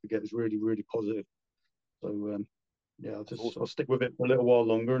feedback I get is really, really positive. So I'll stick with it for a little while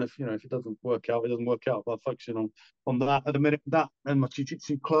longer. And if it doesn't work out, it doesn't work out. But I'm focusing on that at the minute. That and my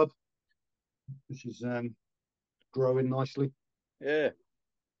jiu-jitsu club, which is growing nicely. Yeah.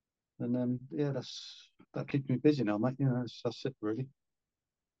 And that keeps me busy now, mate. That's it, really.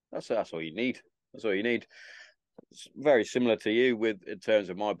 That's all you need. That's all you need. It's very similar to you in terms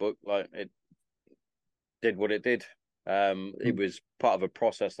of my book. Like, it did what it did. It was part of a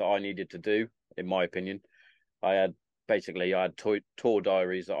process that I needed to do, in my opinion. I had tour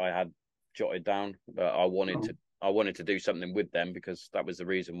diaries that I had jotted down. I wanted to do something with them because that was the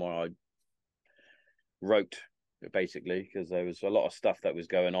reason why I wrote, basically, because there was a lot of stuff that was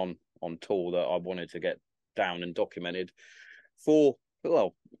going on tour that I wanted to get down and documented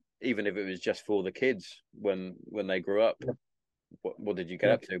even if it was just for the kids when they grew up. Yeah. What did you get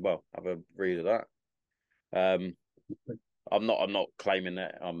up to? Well, have a read of that. I'm not claiming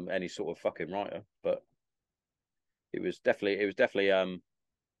that I'm any sort of fucking writer, but it was definitely a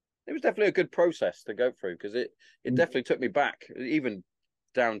good process to go through, because it definitely took me back, even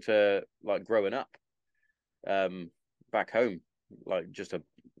down to like growing up back home, like just a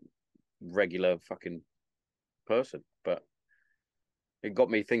regular fucking person. But it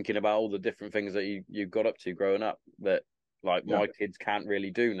got me thinking about all the different things that you got up to growing up that my kids can't really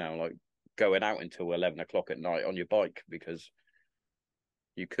do now, like going out until 11 o'clock at night on your bike, because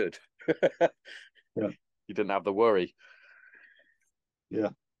you could. You didn't have the worry. Yeah.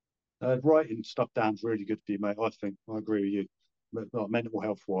 Writing stuff down's really good for you, mate. I think I agree with you. But mental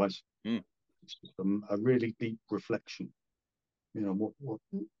health wise, it's just a really deep reflection. What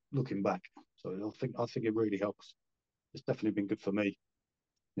looking back. So I think it really helps. It's definitely been good for me.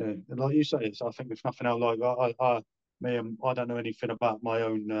 Yeah, and like you say, I think there's nothing else like I don't know anything about my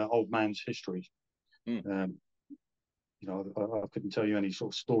own old man's history. I couldn't tell you any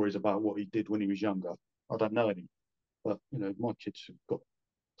sort of stories about what he did when he was younger. I don't know any, but my kids have got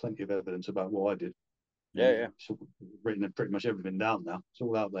plenty of evidence about what I did. Yeah. So written pretty much everything down now. It's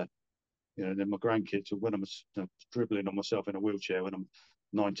all out there. And then my grandkids, when I'm dribbling on myself in a wheelchair when I'm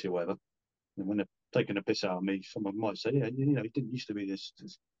 90 or whatever, and when they're taking a piss out of me, someone might say, "Yeah, he didn't used to be this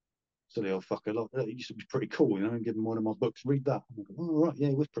silly old fucker. Like, he used to be pretty cool, and give him one of my books, read that." And I go, "Oh, right, yeah,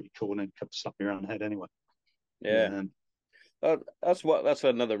 he was pretty cool," and then slap me around the head anyway. Yeah. That's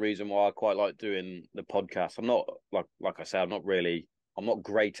another reason why I quite like doing the podcast. I'm not like I said, I'm not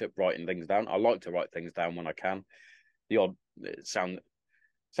great at writing things down. I like to write things down when I can. It sounds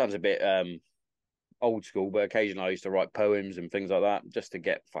a bit old school, but occasionally I used to write poems and things like that just to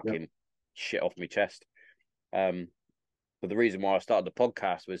get fucking shit off my chest. But the reason why I started the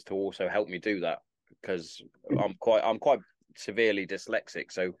podcast was to also help me do that, because I'm quite severely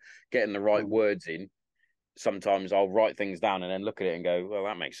dyslexic. So getting the right words in, sometimes I'll write things down and then look at it and go, well,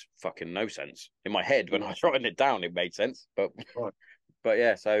 that makes fucking no sense. In my head, when I was writing it down, it made sense. But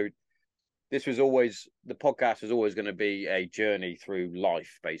yeah, so this was always, the podcast was always going to be a journey through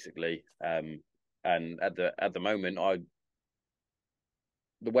life, basically. And at the moment,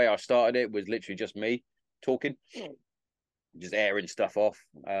 the way I started it was literally just me talking, just airing stuff off.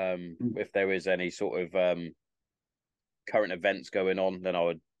 If there was any sort of current events going on, then I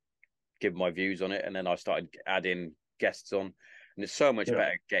would give my views on it, and then I started adding guests on. And it's so much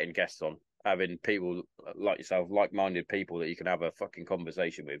better getting guests on, having people like yourself, like-minded people that you can have a fucking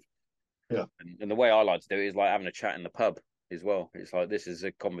conversation with. Yeah. And the way I like to do it is like having a chat in the pub as well. It's like, this is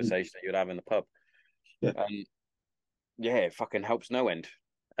a conversation that you'd have in the pub. Yeah. Yeah, it fucking helps no end.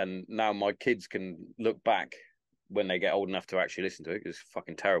 And now my kids can look back when they get old enough to actually listen to it. There's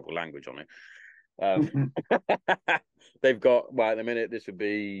fucking terrible language on it. They've got, well, at the minute, this would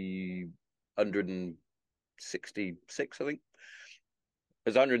be 166, I think.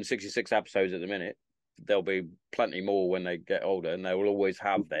 There's 166 episodes at the minute. There'll be plenty more when they get older, and they will always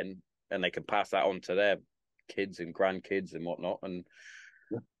have then, and they can pass that on to their kids and grandkids and whatnot. And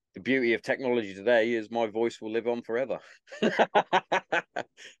the beauty of technology today is my voice will live on forever.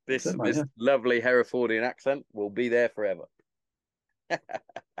 This lovely Herefordian accent will be there forever. Is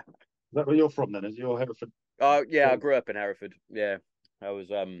that where you're from then? Is your Hereford? Oh yeah, I grew up in Hereford. Yeah, I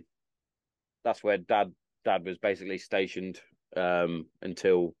was. That's where Dad was basically stationed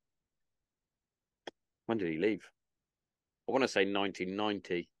until, when did he leave? I want to say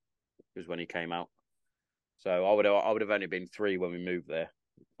 1990 was when he came out. So I would have only been 3 when we moved there.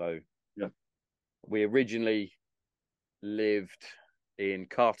 So yeah, we originally lived in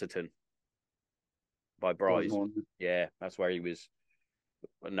Carterton by Bryce. Yeah, that's where he was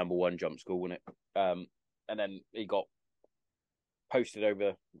 #1 jump school, wasn't it? And then he got posted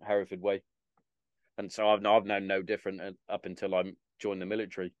over Hereford way, and so I've known no different up until I joined the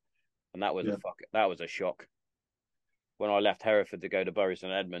military, and that was a shock. When I left Hereford to go to Bury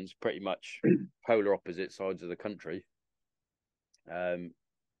St Edmunds, pretty much polar opposite sides of the country.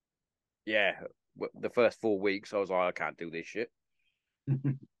 Yeah, the first 4 weeks I was like, I can't do this shit.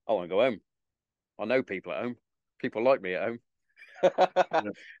 I want to go home. I know people at home. People like me at home.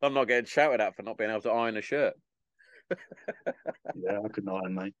 I'm not getting shouted at for not being able to iron a shirt. Yeah, I couldn't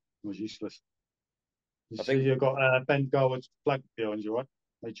iron, mate. It was useless. I think you've got Ben Garwood's flag behind you, right?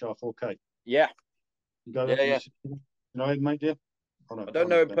 HR4K. Yeah. You go there? Yeah. You know him, mate, yeah? I don't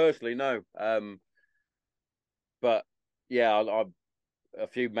know him personally, no. But yeah, a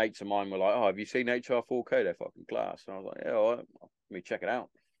few mates of mine were like, "Oh, have you seen HR4K? They're fucking class." And I was like, "Yeah, all right, let me check it out."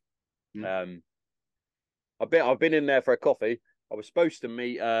 I've been in there for a coffee. I was supposed to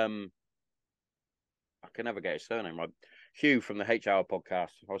meet I can never get his surname right. Hugh from the HR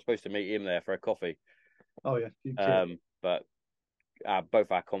podcast. I was supposed to meet him there for a coffee. Oh yeah. But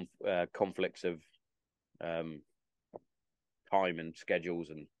both our conflicts of time and schedules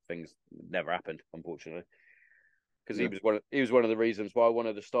and things never happened, unfortunately. Because he was one of the reasons why I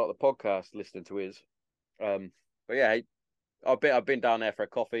wanted to start the podcast, listening to his. But yeah, I've been down there for a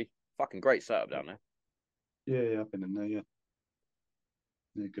coffee. Fucking great setup down there. Yeah, I've been in there. Yeah,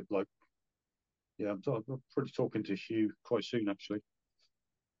 good bloke. Yeah, I'm pretty talking to Hugh quite soon actually.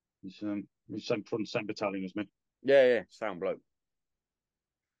 He's from the same battalion as me. Yeah, sound bloke.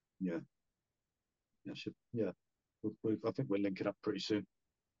 Yeah. I think we're linking up pretty soon.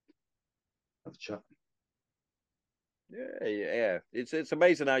 Have a chat. Yeah. It's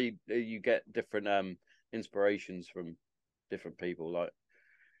amazing how you get different inspirations from different people. Like,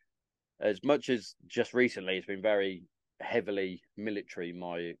 as much as just recently, it's been very heavily military.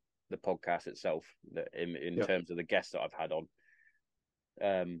 The podcast itself, in terms of the guests that I've had on.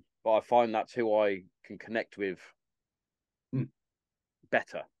 But I find that's who I can connect with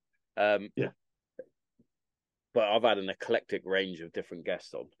better. But I've had an eclectic range of different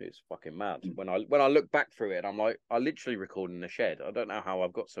guests on. It's fucking mad. When I look back through it, I'm like, I literally record in the shed. I don't know how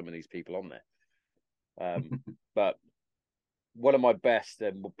I've got some of these people on there. But one of my best,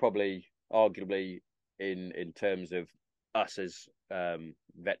 and probably arguably in terms of us as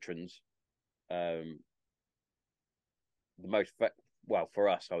veterans, the most for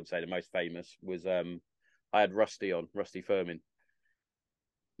us, I would say the most famous was I had Rusty Furman.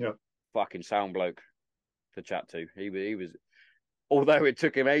 Yeah, fucking sound bloke to chat to. He was, although it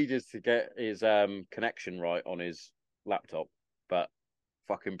took him ages to get his connection right on his laptop, but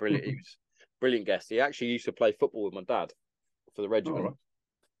fucking brilliant. He was brilliant guest. He actually used to play football with my dad for the regiment.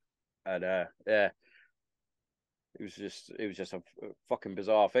 And yeah, it was just a fucking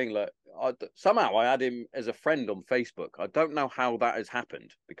bizarre thing. Like, somehow I had him as a friend on Facebook. I don't know how that has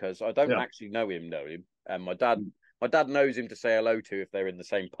happened, because I don't actually know him. And my dad knows him to say hello to if they're in the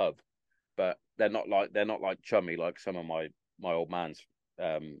same pub, but they're not like chummy like some of my old man's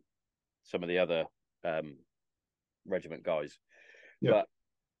some of the other regiment guys. Yeah. But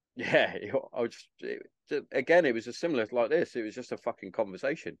yeah, I was again, it was a similar like this. It was just a fucking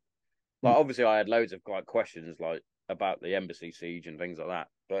conversation. Like, obviously, I had loads of like questions like about the embassy siege and things like that.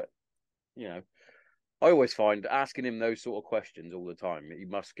 But you know, I always find asking him those sort of questions all the time, he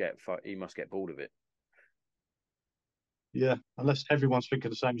must get bored of it. Yeah, unless everyone's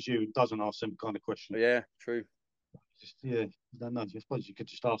thinking the same as you and doesn't ask them kind of question. But yeah, true. Just, yeah, I don't know. I suppose you could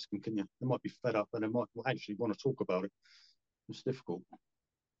just ask them, can you? They might be fed up and they might actually want to talk about it. It's difficult.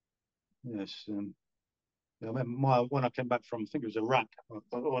 Yes. Yeah, I remember when I came back from, I think it was Iraq, I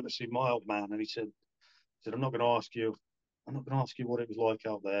went to see my old man and he said, I'm not going to ask you what it was like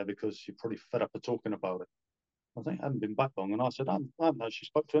out there because you're pretty fed up of talking about it. I think I hadn't been back long. And I said, I haven't actually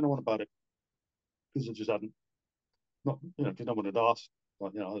spoke to anyone about it because I just hadn't, not, because no one had asked.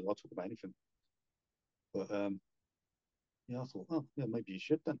 Like, I'll talk about anything. But yeah, I thought, oh, yeah, maybe you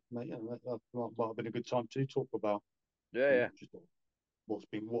should then. Yeah, that might have been a good time to talk about, Yeah, just what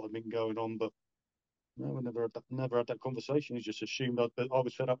had been going on. But no, we never had that conversation. He just assumed I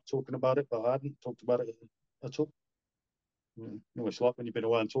was fed up talking about it, but I hadn't talked about it at all. It's like when you've been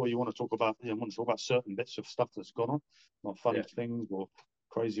away on tour, you want to talk about certain bits of stuff that's gone on, not funny yeah. things or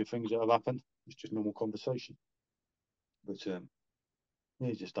crazier things that have happened. It's just normal conversation. But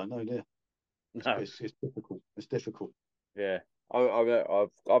you just don't know, do you? No, It's difficult. It's difficult. yeah.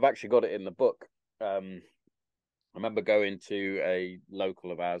 I've actually got it in the book. I remember going to a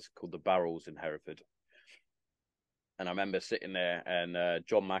local of ours called the Barrels in Hereford, and I remember sitting there, and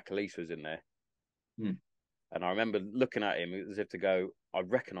John McAleese was in there, and I remember looking at him as if to go, "I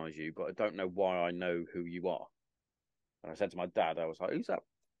recognise you, but I don't know why I know who you are." And I said to my dad, I was like, "Who's that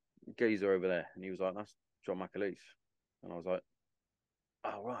geezer over there?" And he was like, "That's John McAleese." And I was like,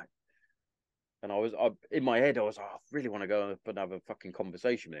 "Oh right." And in my head, I was like, I really want to go up and have a fucking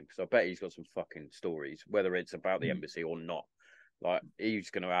conversation with him because I bet he's got some fucking stories, whether it's about the embassy or not. Like, he's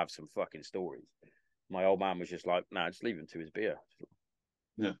going to have some fucking stories. My old man was just like, nah, just leave him to his beer.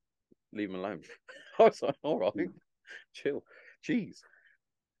 Yeah. Leave him alone. I was like, all right, Yeah. chill. Jeez.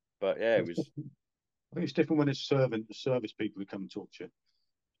 But yeah, it was. I think it's different when it's the service people who come and talk to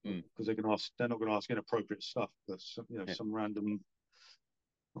you because they're not going to ask inappropriate stuff. But some random.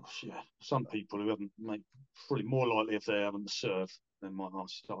 Oh, yeah, some people who haven't, probably more likely if they haven't served, they might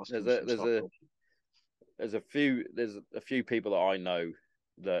start asking some stuff. There's a few people that I know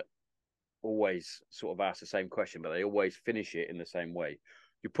that always sort of ask the same question, but they always finish it in the same way.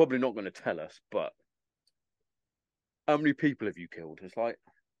 You're probably not going to tell us, but how many people have you killed? It's like,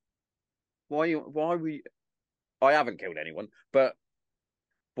 I haven't killed anyone, but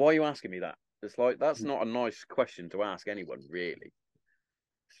why are you asking me that? It's like, that's not a nice question to ask anyone, really.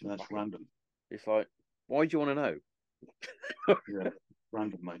 That's random. It's like, why do you want to know? Yeah,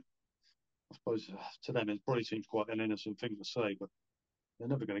 random, mate. I suppose to them it probably seems quite an innocent thing to say, but they're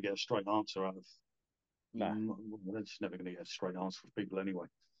never going to get a straight answer out of. No, they're just never going to get a straight answer from people anyway.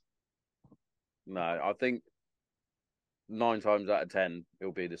 no. I think 9 times out of 10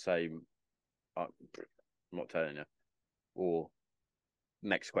 it'll be the same. I'm not telling you. Or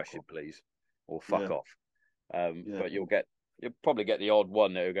next question, please. Or fuck off. But you'll probably get the odd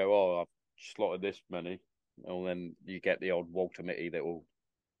one that will go, oh, I've slotted this many. And then you get the odd Walter Mitty that will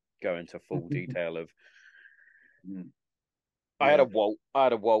go into full detail of. I had a Walt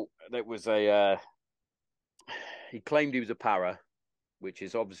that was he claimed he was a para, which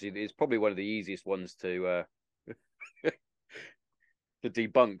is probably one of the easiest ones to to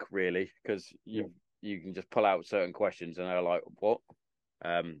debunk, really, because you can just pull out certain questions and they're like, what?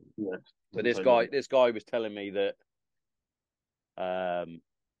 But this guy was telling me that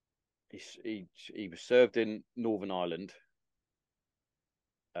he was served in Northern Ireland,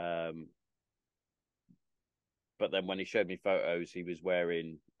 but then when he showed me photos, he was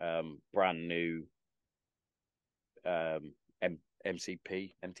wearing brand new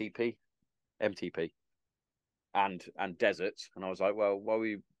MTP, and deserts, and I was like, well, why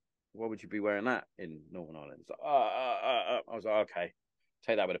would you be wearing that in Northern Ireland? It's like, I was like, okay,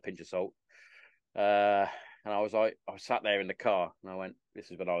 take that with a pinch of salt. And I was sat there in the car, and I went, this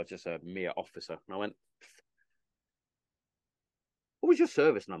is when I was just a mere officer, and I went, what was your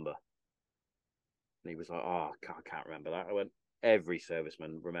service number? And he was like, oh, I can't remember that. I went, every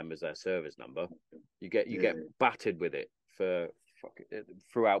serviceman remembers their service number. You get battered with it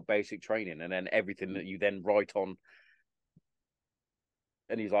throughout basic training, and then everything that you then write on.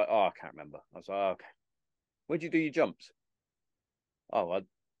 And he's like, oh, I can't remember. I was like, oh, okay. Where'd you do your jumps? Oh, I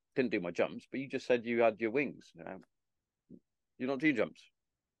didn't do my jumps, but you just said you had your wings. You're not doing jumps.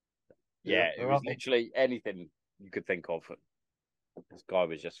 Yeah, it was literally anything you could think of. This guy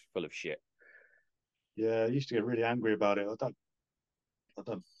was just full of shit. Yeah, I used to get really angry about it. I don't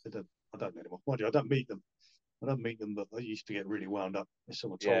anymore. Mind you, I don't meet them. I don't meet them, but I used to get really wound up if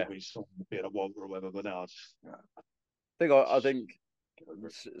someone Yeah, told me someone being a Walter or whatever. But now I just, I just think get over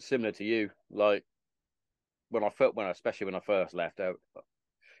it. similar to you. Like especially when I first left out,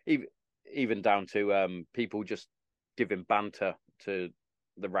 even even down to people just giving banter to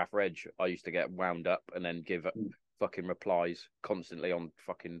the RAF Reg. I used to get wound up and then give Mm. fucking replies constantly on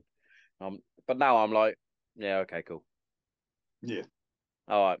fucking. But now I'm like, yeah, okay, cool. Yeah,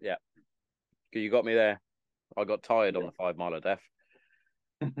 All right, yeah, you got me there. I got tired on yeah, the 5 mile of death.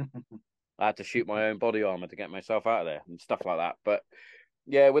 I had to shoot my own body armor to get myself out of there and stuff like that. But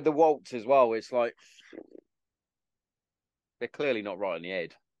yeah, with the Waltz as well, it's like they're clearly not right in the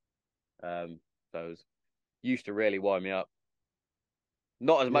head. Those used to really wind me up.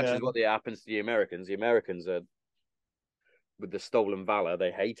 Not as much yeah, as what happens to the Americans. The Americans are with the stolen valor.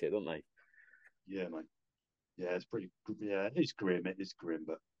 They hate it, don't they? yeah, mate. Yeah, it's pretty. Yeah, it's grim. It is grim,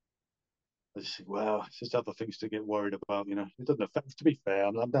 but I just think, well, it's just other things to get worried about. It doesn't affect. To be fair,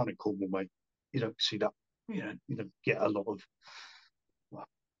 I'm down in Cornwall, mate. You don't see that. You don't get a lot of. Well,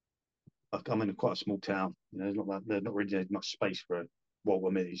 I'm in quite a small town. There's not really much space for a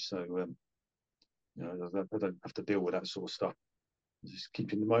Walter Mitty, so I don't have to deal with that sort of stuff. Just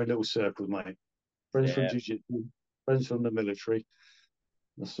keeping my own little circles, mate. Friends from Yeah, jiu-jitsu, friends from the military.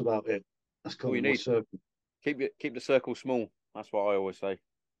 That's about it. That's all kind you of my need. circle. Keep the circle small. That's what I always say.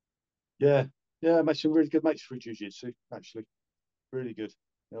 Yeah, yeah. I made some really good mates for jiu-jitsu. Actually, really good.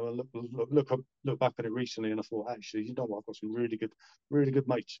 I look back at it recently, and I thought, actually, you know what? I've got some really good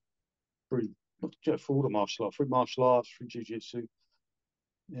mates through not just for all the martial arts, through jiu-jitsu.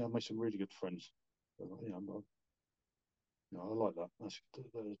 Yeah, I made some really good friends. I like that. That's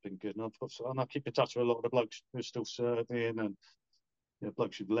been good. And I keep in touch with a lot of the blokes who are still serving, and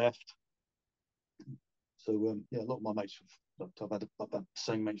blokes who've left. So yeah, a lot of my mates I've had the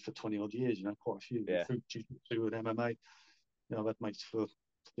same mates for 20 odd years. Quite a few Yeah, through jiu-jitsu and MMA. I've had mates for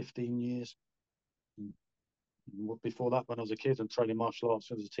 15 years. And before that, when I was a kid and training martial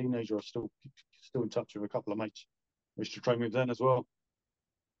arts as a teenager, I was still in touch with a couple of mates. I used to train with them as well.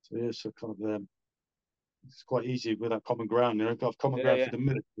 So yeah, so kind of it's quite easy with that common ground. Got common yeah, ground yeah. for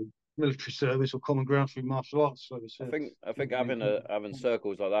the military service or common ground through martial arts. So I think having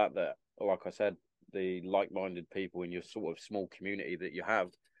circles like that, like I said, the like-minded people in your sort of small community that you have,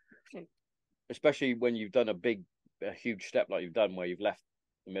 especially when you've done a huge step like you've done, where you've left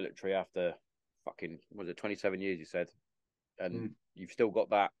the military after fucking was it 27 years you said, and mm, you've still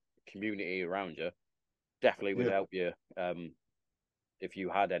got that community around you. Definitely would yeah, help you if you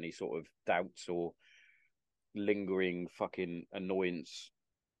had any sort of doubts or lingering fucking annoyance,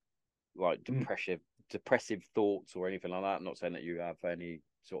 like mm, depressive thoughts or anything like that. I'm not saying that you have any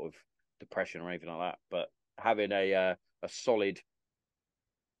sort of depression or anything like that, but having a solid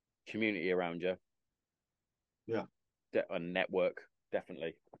community around you, yeah. a network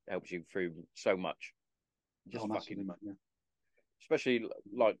definitely helps you through so much. Oh, Just massively, fucking, mate. Yeah. especially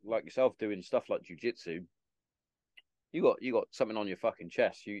like yourself doing stuff like jujitsu. You got something on your fucking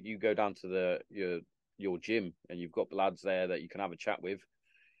chest. You go down to your gym and you've got lads there that you can have a chat with,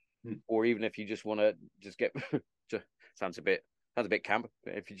 Mm. or even if you just want to just get just, sounds a bit camp.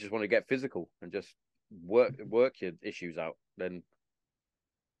 But if you just want to get physical and just work your issues out, then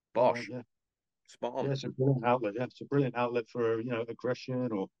Oh, bosh, yeah. spot Yeah, on. it's a brilliant outlet. Yeah, it's a brilliant outlet for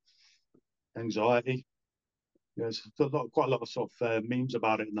aggression or anxiety. There's quite a lot of sort of memes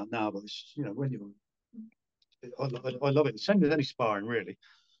about it and that now, but it's when you, I love it. Same as any sparring, really,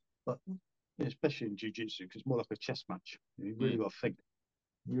 but especially in jiu-jitsu, because it's more like a chess match. You really Mm. got to think.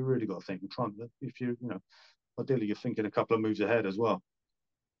 You really got to think. And try and if ideally you're thinking a couple of moves ahead as well,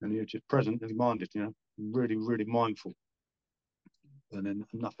 and you're just presently minded. Really, really mindful, and then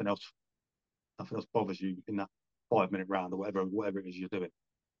nothing else bothers you in that 5 minute round or whatever it is you're doing,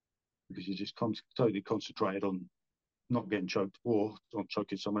 because you're just totally concentrated on not getting choked or on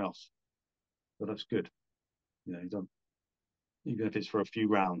choking someone else. So that's good. You don't, even if it's for a few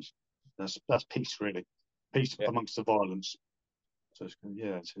rounds. That's peace, really. Peace Yeah, amongst the violence. So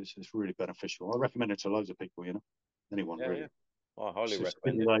it's really beneficial. I recommend it to loads of people. Anyone yeah, yeah. really. I highly It's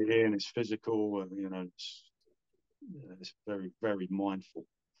recommend it. stimulating. It's physical. And, it's very, very mindful.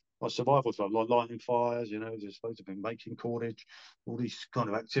 Like survival stuff, like lighting fires. There's loads of things, making cordage. All these kind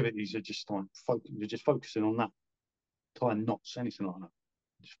of activities are just like you're just focusing on that. Tying knots, anything like that.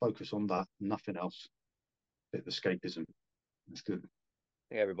 Just focus on that, nothing else. Bit of escapism. It's good. I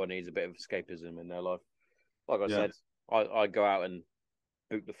think everybody needs a bit of escapism in their life. Like I Yeah. said, I go out and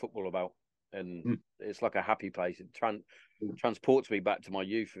boot the football about. and Mm. it's like a happy place. It transports me back to my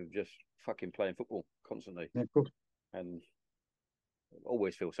youth of just fucking playing football constantly, Yeah, of course. and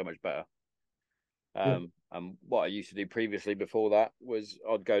always feel so much better. Yeah. And what I used to do previously before that was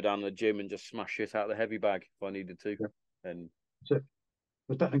I'd go down to the gym and just smash shit out of the heavy bag if I needed to. Yeah. And That's it.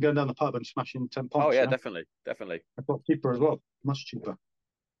 But definitely going down the pub and smashing 10 oh pints, yeah, you know? definitely. I've got cheaper as well, much cheaper.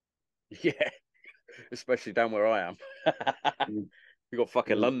 Yeah, especially down where I am. Mm. We got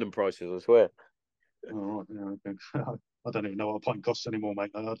fucking Yeah. London prices, I swear. All right. Yeah, okay. I don't even know what a pint costs anymore,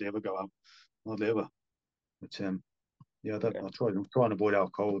 mate. I hardly ever go out. Hardly ever. But yeah, Yeah, I try. I'm trying to avoid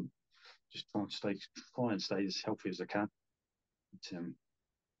alcohol and just try and stay as healthy as I can. But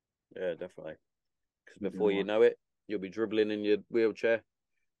yeah, definitely. Because I'm doing before all you right. know it, you'll be dribbling in your wheelchair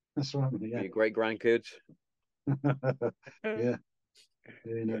That's right, with yeah. your great grandkids. Yeah, yeah,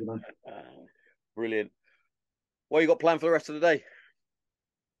 you never know. Brilliant. What you got planned for the rest of the day?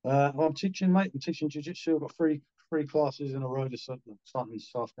 Well, I'm teaching, mate. I'm teaching jiu-jitsu. I've got three classes in a row just starting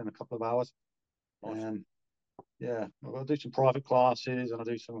this afternoon in a couple of hours. Nice. Yeah, I'll do some private classes and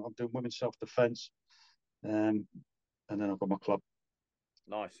I'm doing women's self-defense. Um, and then I've got my club.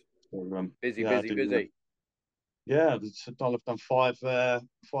 Nice. So, Busy, yeah, busy, busy. I've done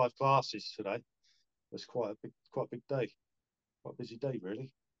five classes today. It's quite a big day, quite a busy day,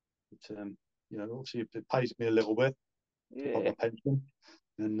 really. But obviously it pays me a little bit, top up Yeah, my pension,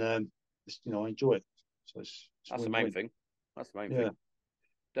 and I enjoy it. So it's that's the main win-win. thing. That's the main Yeah, thing.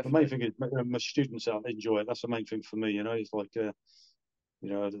 the main Definitely. thing is my students out enjoy it. That's the main thing for me. It's like I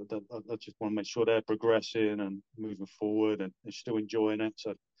just want to make sure they're progressing and moving forward and they're still enjoying it.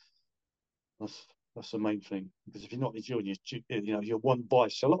 So that's that's the main thing. Because if you're not enjoying your one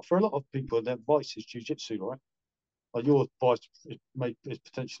vice. For a lot of people, their vice is jiu-jitsu, right? Like your vice is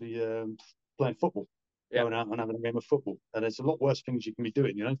potentially playing football, Yeah. going out and having a game of football. And there's a lot worse things you can be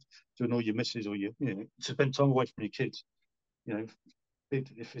doing, doing all your misses or to spend time away from your kids. You know,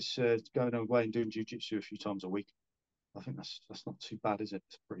 if it's going away and doing jiu-jitsu a few times a week, I think that's not too bad, is it?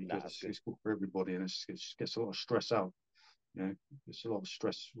 It's pretty Nah, good. that's good. It's good for everybody, and it gets a lot of stress out. It's a lot of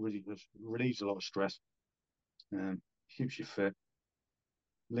stress. Really relieves a lot of stress. Keeps you fit,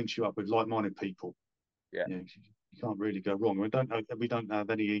 links you up with like-minded people. Yeah. You can't really go wrong. We don't have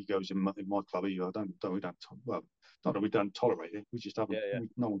any egos in my club either. We don't well, not that we don't tolerate it. We just haven't. Yeah, yeah.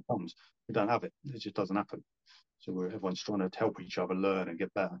 No one comes. We don't have it. It just doesn't happen. So everyone's trying to help each other learn and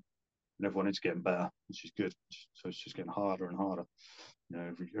get better, and everyone is getting better, which is good. So it's just getting harder and harder,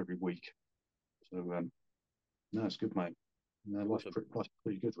 every week. So no, it's good, mate. No, Awesome. life's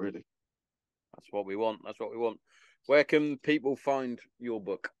pretty good, really. That's what we want. That's what we want. Where can people find your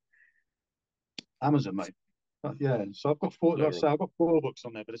book? Amazon, mate. Yeah, so I've got four. Like I Plural. say, I've got 4 books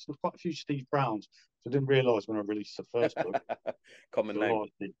on there, but there's quite a few Steve Browns. So I didn't realise when I released the first book. Common There's a name. lot of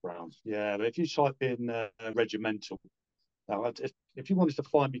Steve Browns. Yeah, but if you type in regimental, now if you wanted to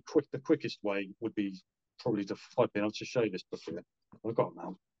find me the quickest way would be probably to type in. I'll just show you this book here. I've got it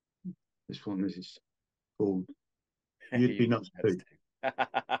now. This one is called "You'd Be Nuts Too."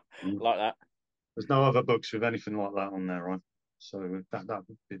 Like that. There's no other books with anything like that on there, right? So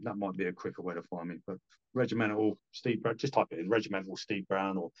that might be a quicker way to find me. But Regimental Steve Brown, just type it in Regimental Steve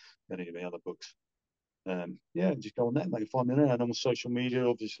Brown or any of the other books. Yeah, just go on there, mate. Find me there, and on social media,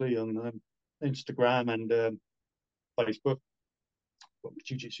 obviously on Instagram and Facebook. I've got my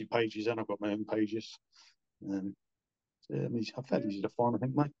jiu-jitsu pages, and I've got my own pages. Yeah, I'm fairly easy to find, I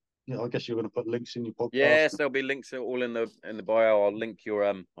think, mate. Yeah, I guess you're going to put links in your podcast. Yes, there'll be links all in the bio. I'll link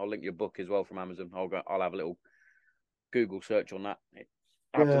your book as well from Amazon. I'll have a little Google search on that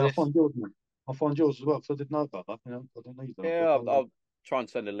after Yeah, I'll this. find yours, mate. I'll find yours as well because I didn't know about that. I didn't need that, Yeah, but I'll try and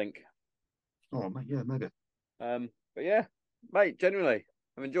send a link. all right, mate. Yeah, maybe. But yeah, mate, genuinely,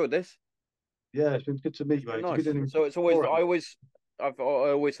 I've enjoyed this. Yeah, it's been good to meet It's you, been mate. nice. We didn't even So it's always all right. I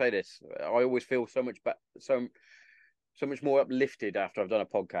always say this. I always feel so much so much more uplifted after I've done a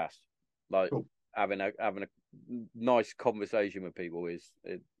podcast. Like Cool. having a nice conversation with people is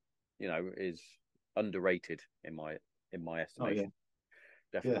underrated in my Oh yeah, estimation. yeah.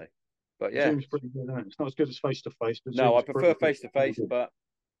 Definitely. But yeah, Zoom's pretty good, isn't it? It's not as good as face to face, but no, I Zoom's prefer pretty good. face to face, but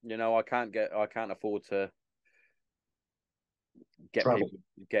I can't afford to get Travel. people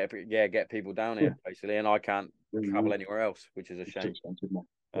get people down Yeah, here basically, and I can't travel anywhere else, which is a it's shame. expensive, mate.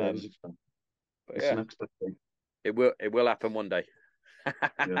 Yeah, it is Um, expensive. but It's the yeah, next best thing. it will happen one day.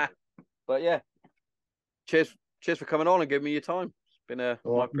 Yeah. But yeah, cheers for coming on and giving me your time. It's been All my right,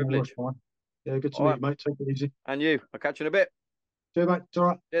 no worries, privilege. fine. Yeah, good to All meet right, you, mate. Take it easy. and you. I'll catch you in a bit. See you, mate. It's all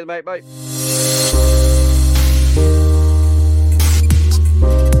right. Cheers, mate. Bye.